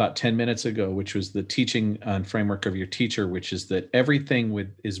about 10 minutes ago, which was the teaching and framework of your teacher, which is that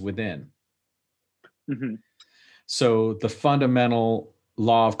everything is within. Mm-hmm. So the fundamental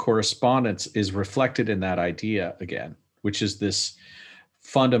law of correspondence is reflected in that idea again, which is this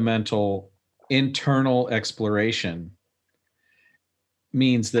fundamental internal exploration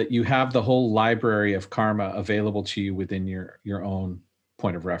means that you have the whole library of karma available to you within your own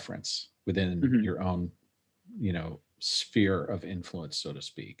point of reference within Mhm. your own, sphere of influence, so to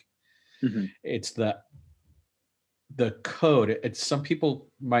speak. Mhm. It's the code. It's, some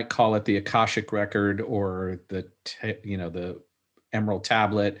people might call it the Akashic record, or the Emerald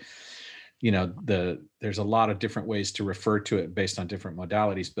tablet. There's a lot of different ways to refer to it based on different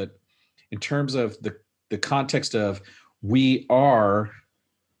modalities, but in terms of the context of, we are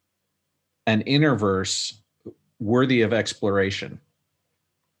an innerverse worthy of exploration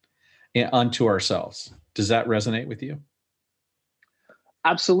unto ourselves. Does that resonate with you?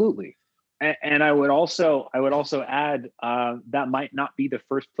 Absolutely. And I would also add that might not be the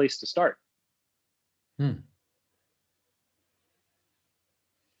first place to start.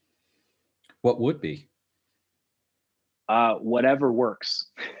 What would be? Whatever works.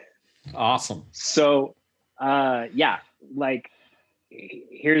 Awesome. So, like,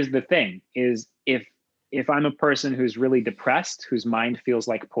 here's the thing: is if I'm a person who's really depressed, whose mind feels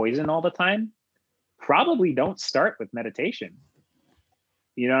like poison all the time, probably don't start with meditation.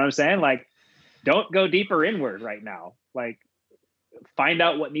 You know what I'm saying? Like, don't go deeper inward right now. Like, find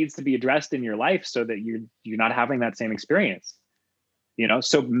out what needs to be addressed in your life so that you're not having that same experience.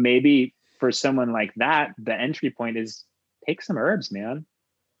 So maybe for someone like that, the entry point is take some herbs, man.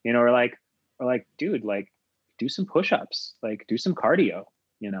 Or like, dude, like, do some push-ups, like, do some cardio.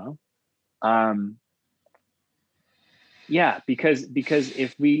 Because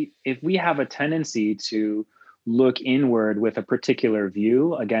if we have a tendency to look inward with a particular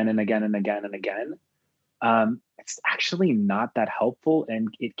view again and again and again and again, it's actually not that helpful, and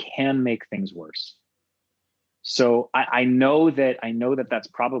it can make things worse. So I know that that's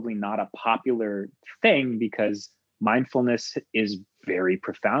probably not a popular thing, because mindfulness is very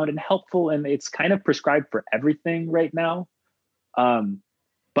profound and helpful, and it's kind of prescribed for everything right now.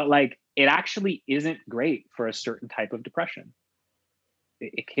 But like, it actually isn't great for a certain type of depression.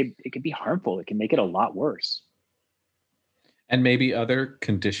 It could be harmful. It can make it a lot worse. And maybe other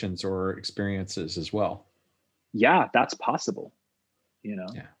conditions or experiences as well. Yeah, that's possible.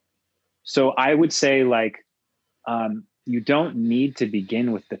 Yeah. So I would say, like, you don't need to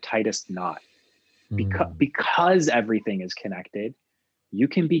begin with the tightest knot, because everything is connected. You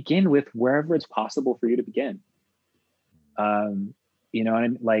can begin with wherever it's possible for you to begin. And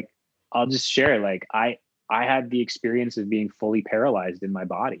like, I'll just share, like, I had the experience of being fully paralyzed in my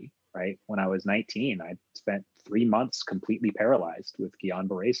body, right? When I was 19, I spent 3 months completely paralyzed with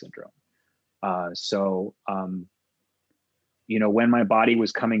Guillain-Barré syndrome. When my body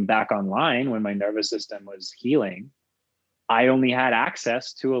was coming back online, when my nervous system was healing, I only had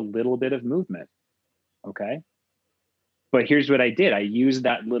access to a little bit of movement. Okay. But here's what I did. I used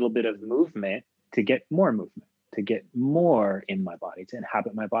that little bit of movement to get more movement, to get more in my body, to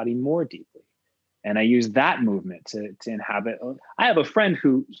inhabit my body more deeply. And I used that movement to inhabit. I have a friend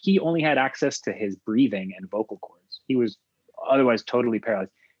who, he only had access to his breathing and vocal cords. He was otherwise totally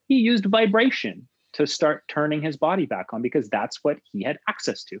paralyzed. He used vibration to start turning his body back on, because that's what he had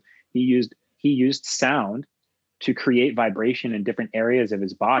access to. He used sound to create vibration in different areas of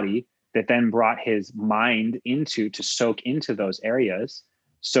his body, that then brought his mind to soak into those areas,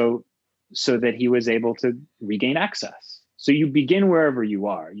 so that he was able to regain access. So you begin wherever you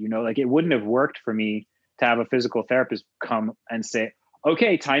are. Like, it wouldn't have worked for me to have a physical therapist come and say,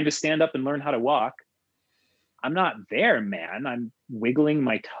 okay, time to stand up and learn how to walk. I'm not there, man. I'm wiggling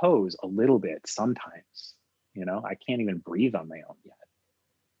my toes a little bit sometimes. I can't even breathe on my own yet.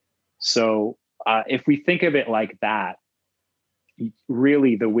 So if we think of it like that,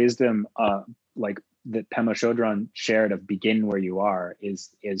 really the wisdom like that Pema Chodron shared of begin where you are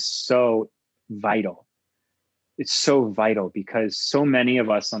is so vital. It's so vital, because so many of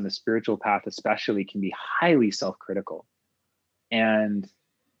us on the spiritual path especially can be highly self-critical, and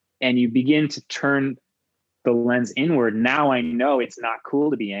you begin to turn the lens inward. Now I know it's not cool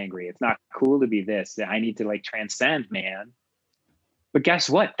to be angry. It's not cool to be this. I need to, like, transcend, man. But guess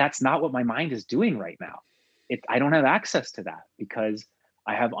what? That's not what my mind is doing right now. I don't have access to that, because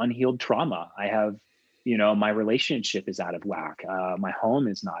I have unhealed trauma. I have, my relationship is out of whack. My home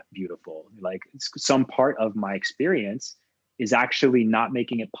is not beautiful. Like, some part of my experience is actually not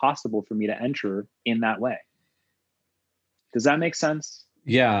making it possible for me to enter in that way. Does that make sense?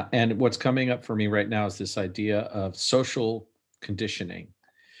 Yeah. And what's coming up for me right now is this idea of social conditioning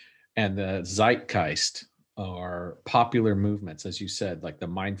and the zeitgeist, or popular movements, as you said, like the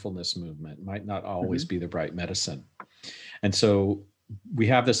mindfulness movement, might not always be the right medicine. And so we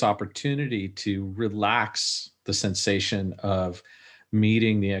have this opportunity to relax the sensation of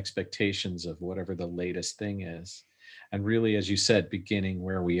meeting the expectations of whatever the latest thing is. And really, as you said, beginning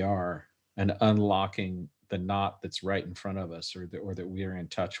where we are and unlocking the knot that's right in front of us, or that we are in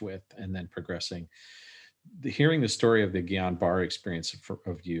touch with, and then progressing. Hearing the story of the Guillain-Barré experience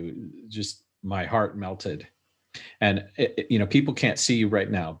of you, just my heart melted. And people can't see you right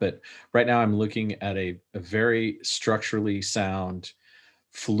now, but right now I'm looking at a very structurally sound,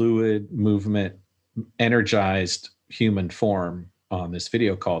 fluid movement, energized human form on this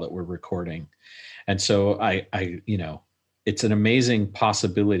video call that we're recording. And so I it's an amazing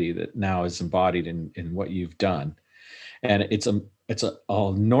possibility that now is embodied in what you've done. And it's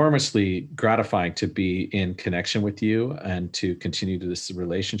enormously gratifying to be in connection with you and to continue to this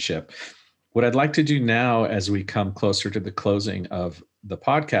relationship. What I'd like to do now, as we come closer to the closing of the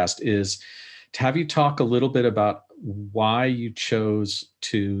podcast, is to have you talk a little bit about why you chose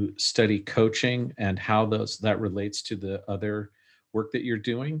to study coaching and how that relates to the other work that you're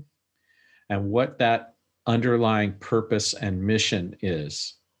doing, and what that underlying purpose and mission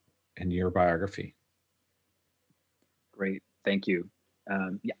is in your biography. Great, thank you.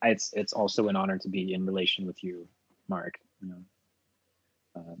 It's also an honor to be in relation with you, Mark.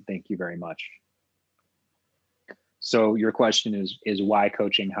 Thank you very much. So your question is why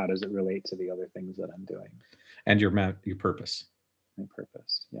coaching? How does it relate to the other things that I'm doing? And your purpose. My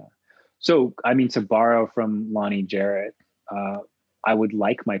purpose, yeah. So, I mean, to borrow from Lonnie Jarrett, I would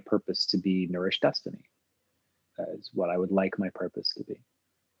like my purpose to be Nourish Destiny. That is what I would like my purpose to be.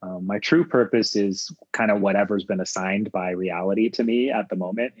 My true purpose is kind of whatever's been assigned by reality to me at the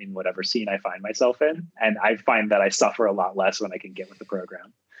moment in whatever scene I find myself in. And I find that I suffer a lot less when I can get with the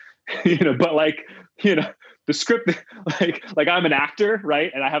program. But the script, like I'm an actor,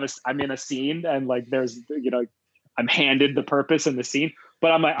 right? And I'm in a scene, and like there's, I'm handed the purpose in the scene,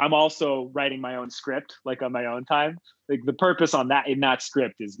 but I'm also writing my own script, like on my own time. Like the purpose in that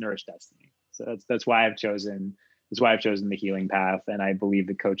script is Nourish Destiny. So that's why I've chosen the healing path. And I believe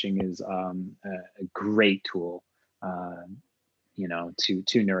that coaching is a great tool,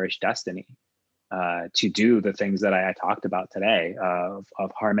 to nourish destiny. To do the things that I talked about today of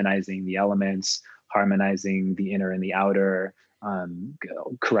harmonizing the elements, harmonizing the inner and the outer,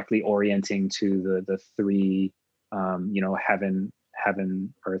 correctly orienting to the three, heaven,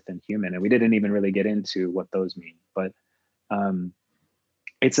 earth, and human. And we didn't even really get into what those mean, but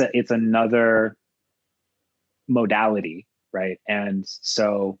it's another modality, right? And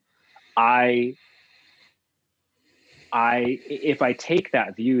so if I take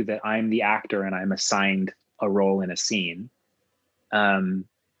that view that I'm the actor and I'm assigned a role in a scene, and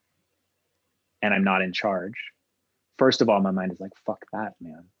I'm not in charge, first of all, my mind is like, fuck that,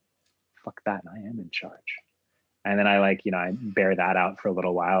 man. Fuck that. I am in charge. And then I bear that out for a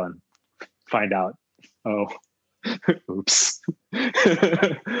little while and find out, oh, oops.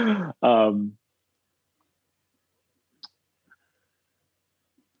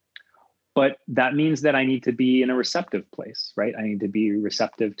 But that means that I need to be in a receptive place, right? I need to be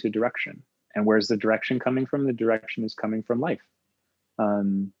receptive to direction. And where's the direction coming from? The direction is coming from life.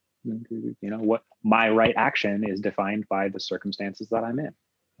 What my right action is defined by the circumstances that I'm in.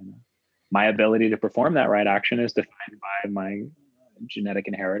 My ability to perform that right action is defined by my genetic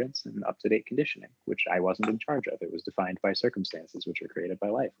inheritance and up-to-date conditioning, which I wasn't in charge of. It was defined by circumstances, which are created by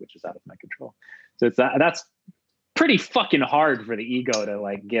life, which is out of my control. So that's pretty fucking hard for the ego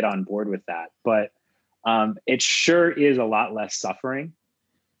to get on board with that. But it sure is a lot less suffering.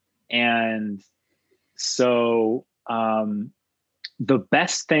 And so the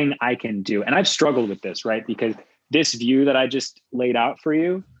best thing I can do, and I've struggled with this, right? Because this view that I just laid out for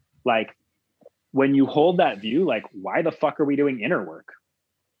you, when you hold that view, why the fuck are we doing inner work?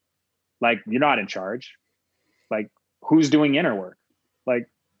 You're not in charge. Who's doing inner work?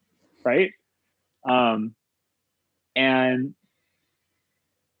 Right? And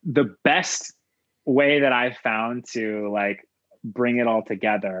the best way that I've found to bring it all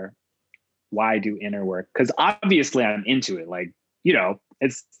together, why do inner work? Because obviously I'm into it.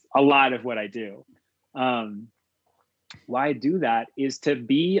 It's a lot of what I do. Why I do that is to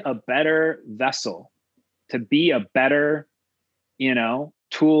be a better vessel, to be a better,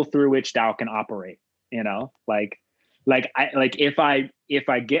 tool through which Tao can operate, if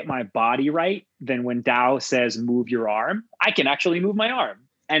I get my body right, then when Tao says move your arm, I can actually move my arm.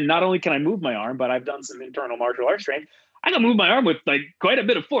 And not only can I move my arm, but I've done some internal martial arts training. I can move my arm with quite a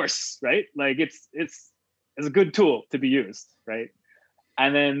bit of force, right? It's a good tool to be used, right?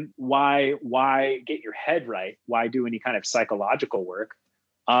 And then why get your head right? Why do any kind of psychological work?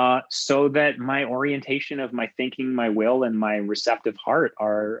 So that my orientation of my thinking, my will, and my receptive heart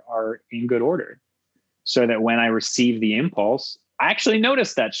are in good order. So that when I receive the impulse, I actually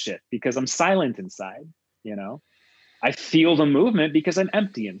notice that shit because I'm silent inside, I feel the movement because I'm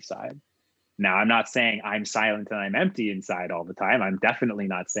empty inside. Now, I'm not saying I'm silent and I'm empty inside all the time. I'm definitely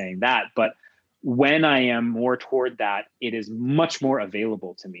not saying that. But when I am more toward that, it is much more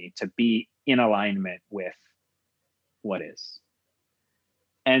available to me to be in alignment with what is.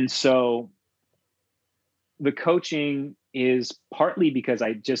 And so the coaching is partly because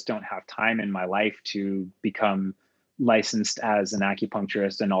I just don't have time in my life to become licensed as an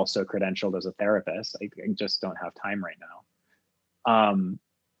acupuncturist and also credentialed as a therapist. I just don't have time right now.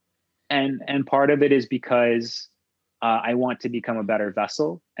 And part of it is because I want to become a better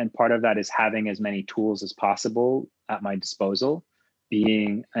vessel. And part of that is having as many tools as possible at my disposal,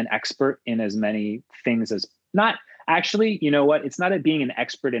 being an expert in as many things as not actually, you know what? It's not being an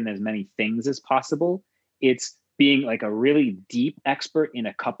expert in as many things as possible. It's being like a really deep expert in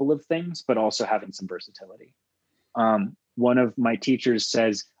a couple of things, but also having some versatility. One of my teachers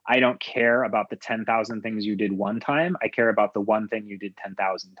says, I don't care about the 10,000 things you did one time. I care about the one thing you did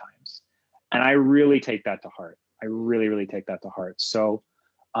 10,000 times. And I really take that to heart. I really, really take that to heart. So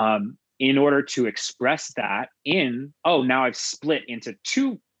in order to express that now I've split into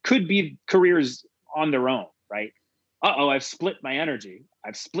two could be careers on their own, right? I've split my energy.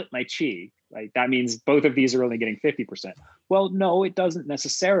 I've split my chi. Like that means both of these are only getting 50%. Well, no, it doesn't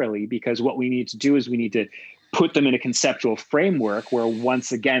necessarily, because what we need to do is we need to put them in a conceptual framework where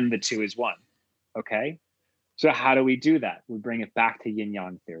once again, the two is one. Okay. So how do we do that? We bring it back to yin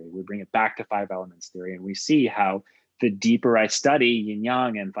yang theory. We bring it back to 5 elements theory. And we see how the deeper I study yin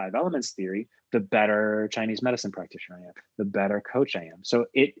yang and 5 elements theory, the better Chinese medicine practitioner I am, the better coach I am. So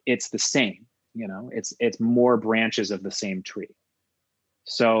it's the same, it's more branches of the same tree.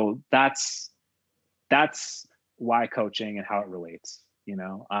 So that's why coaching and how it relates,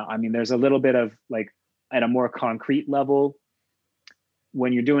 I mean, there's a little bit of like at a more concrete level,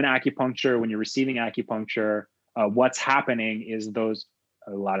 when you're doing acupuncture, when you're receiving acupuncture, what's happening is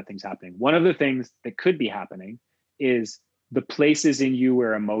a lot of things happening. One of the things that could be happening is the places in you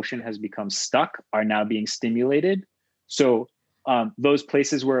where emotion has become stuck are now being stimulated. So those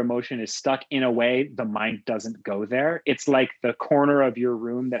places where emotion is stuck, in a way, the mind doesn't go there. It's like the corner of your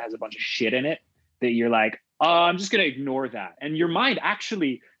room that has a bunch of shit in it that you're like, oh, I'm just going to ignore that. And your mind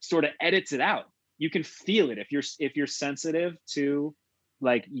actually sort of edits it out. You can feel it if you're sensitive to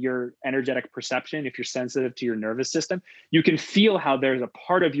like your energetic perception, if you're sensitive to your nervous system, you can feel how there's a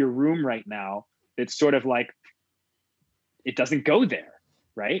part of your room right now that's sort of like, it doesn't go there,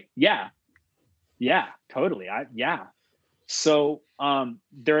 right? Yeah, totally. So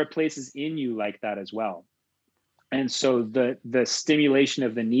there are places in you like that as well. And so the stimulation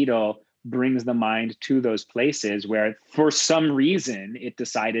of the needle brings the mind to those places where for some reason it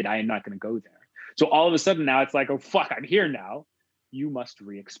decided I am not going to go there. So all of a sudden now it's like, oh, fuck, I'm here now. You must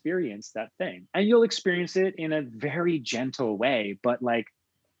re-experience that thing. And you'll experience it in a very gentle way, but like,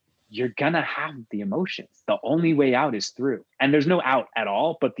 you're gonna have the emotions. The only way out is through. And there's no out at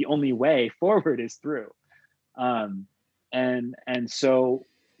all, but the only way forward is through. And so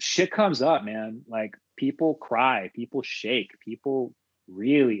shit comes up, man. Like people cry, people shake, people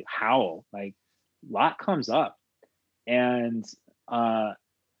really howl, like a lot comes up. And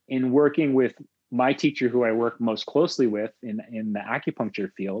in working with my teacher, who I work most closely with in the acupuncture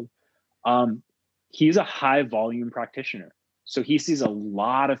field, he's a high volume practitioner. So he sees a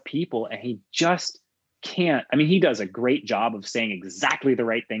lot of people and he just can't, I mean, he does a great job of saying exactly the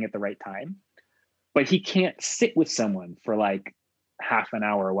right thing at the right time, but he can't sit with someone for like half an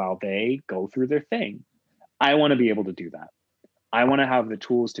hour while they go through their thing. I want to be able to do that. I want to have the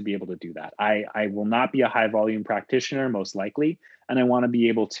tools to be able to do that. I will not be a high volume practitioner, most likely. And I want to be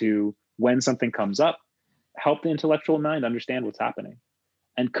able to, when something comes up, help the intellectual mind understand what's happening.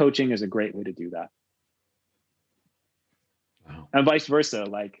 And coaching is a great way to do that. Wow. And vice versa.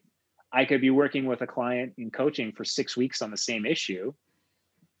 Like I could be working with a client in coaching for 6 weeks on the same issue.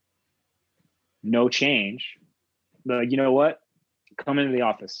 No change. But you know what? Come into the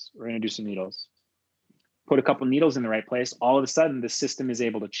office. We're going to do some needles. Put a couple needles in the right place. All of a sudden, the system is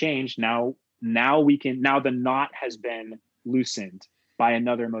able to change. Now the knot has been loosened by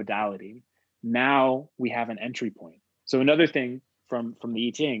another modality. Now we have an entry point. So another thing from the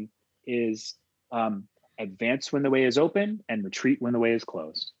I Ching is advance when the way is open and retreat when the way is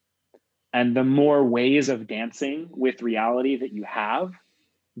closed. And the more ways of dancing with reality that you have,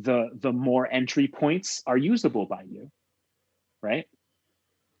 the more entry points are usable by you, right?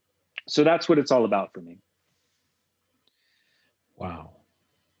 So that's what it's all about for me. Wow.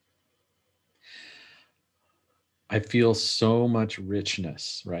 I feel so much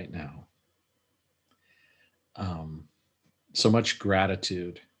richness right now. So much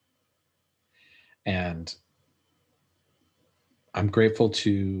gratitude. And I'm grateful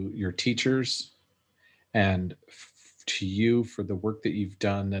to your teachers and to you for the work that you've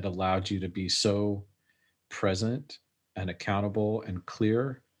done that allowed you to be so present and accountable and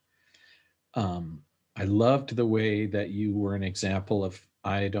clear. I loved the way that you were an example of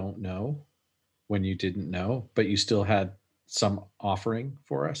I don't know when you didn't know, but you still had some offering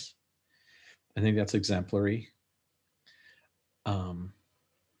for us. I think that's exemplary. I'll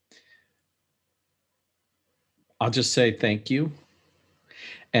just say thank you.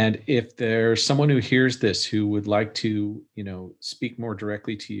 And if there's someone who hears this who would like to, speak more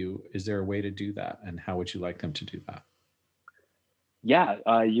directly to you, is there a way to do that? And how would you like them to do that? Yeah,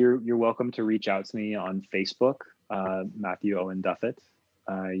 you're welcome to reach out to me on Facebook, Matthew Owen Duffett.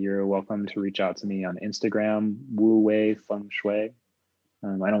 You're welcome to reach out to me on Instagram, Wu Wei Feng Shui.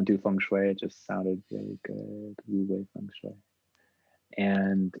 I don't do feng shui, it just sounded really good, Wu Wei Feng Shui.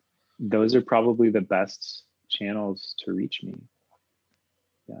 And those are probably the best channels to reach me.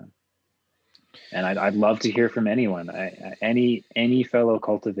 Yeah. And I'd love to hear from anyone, any fellow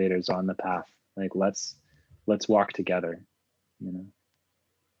cultivators on the path. Like, let's walk together,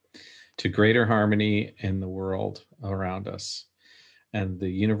 to greater harmony in the world around us and the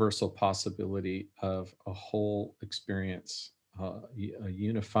universal possibility of a whole experience, a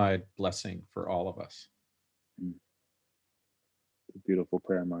unified blessing for all of us. It's a beautiful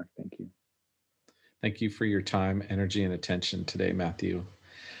prayer, Mark. Thank you. Thank you for your time, energy, and attention today, Matthew.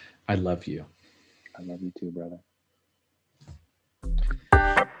 I love you. I love you too, brother.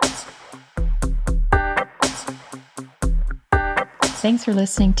 Thanks for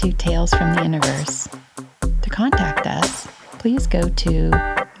listening to Tales from the Universe. To contact us, please go to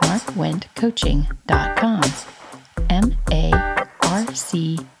markwendtcoaching.com.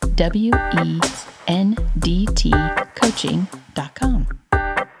 MARCWENDT coaching.com.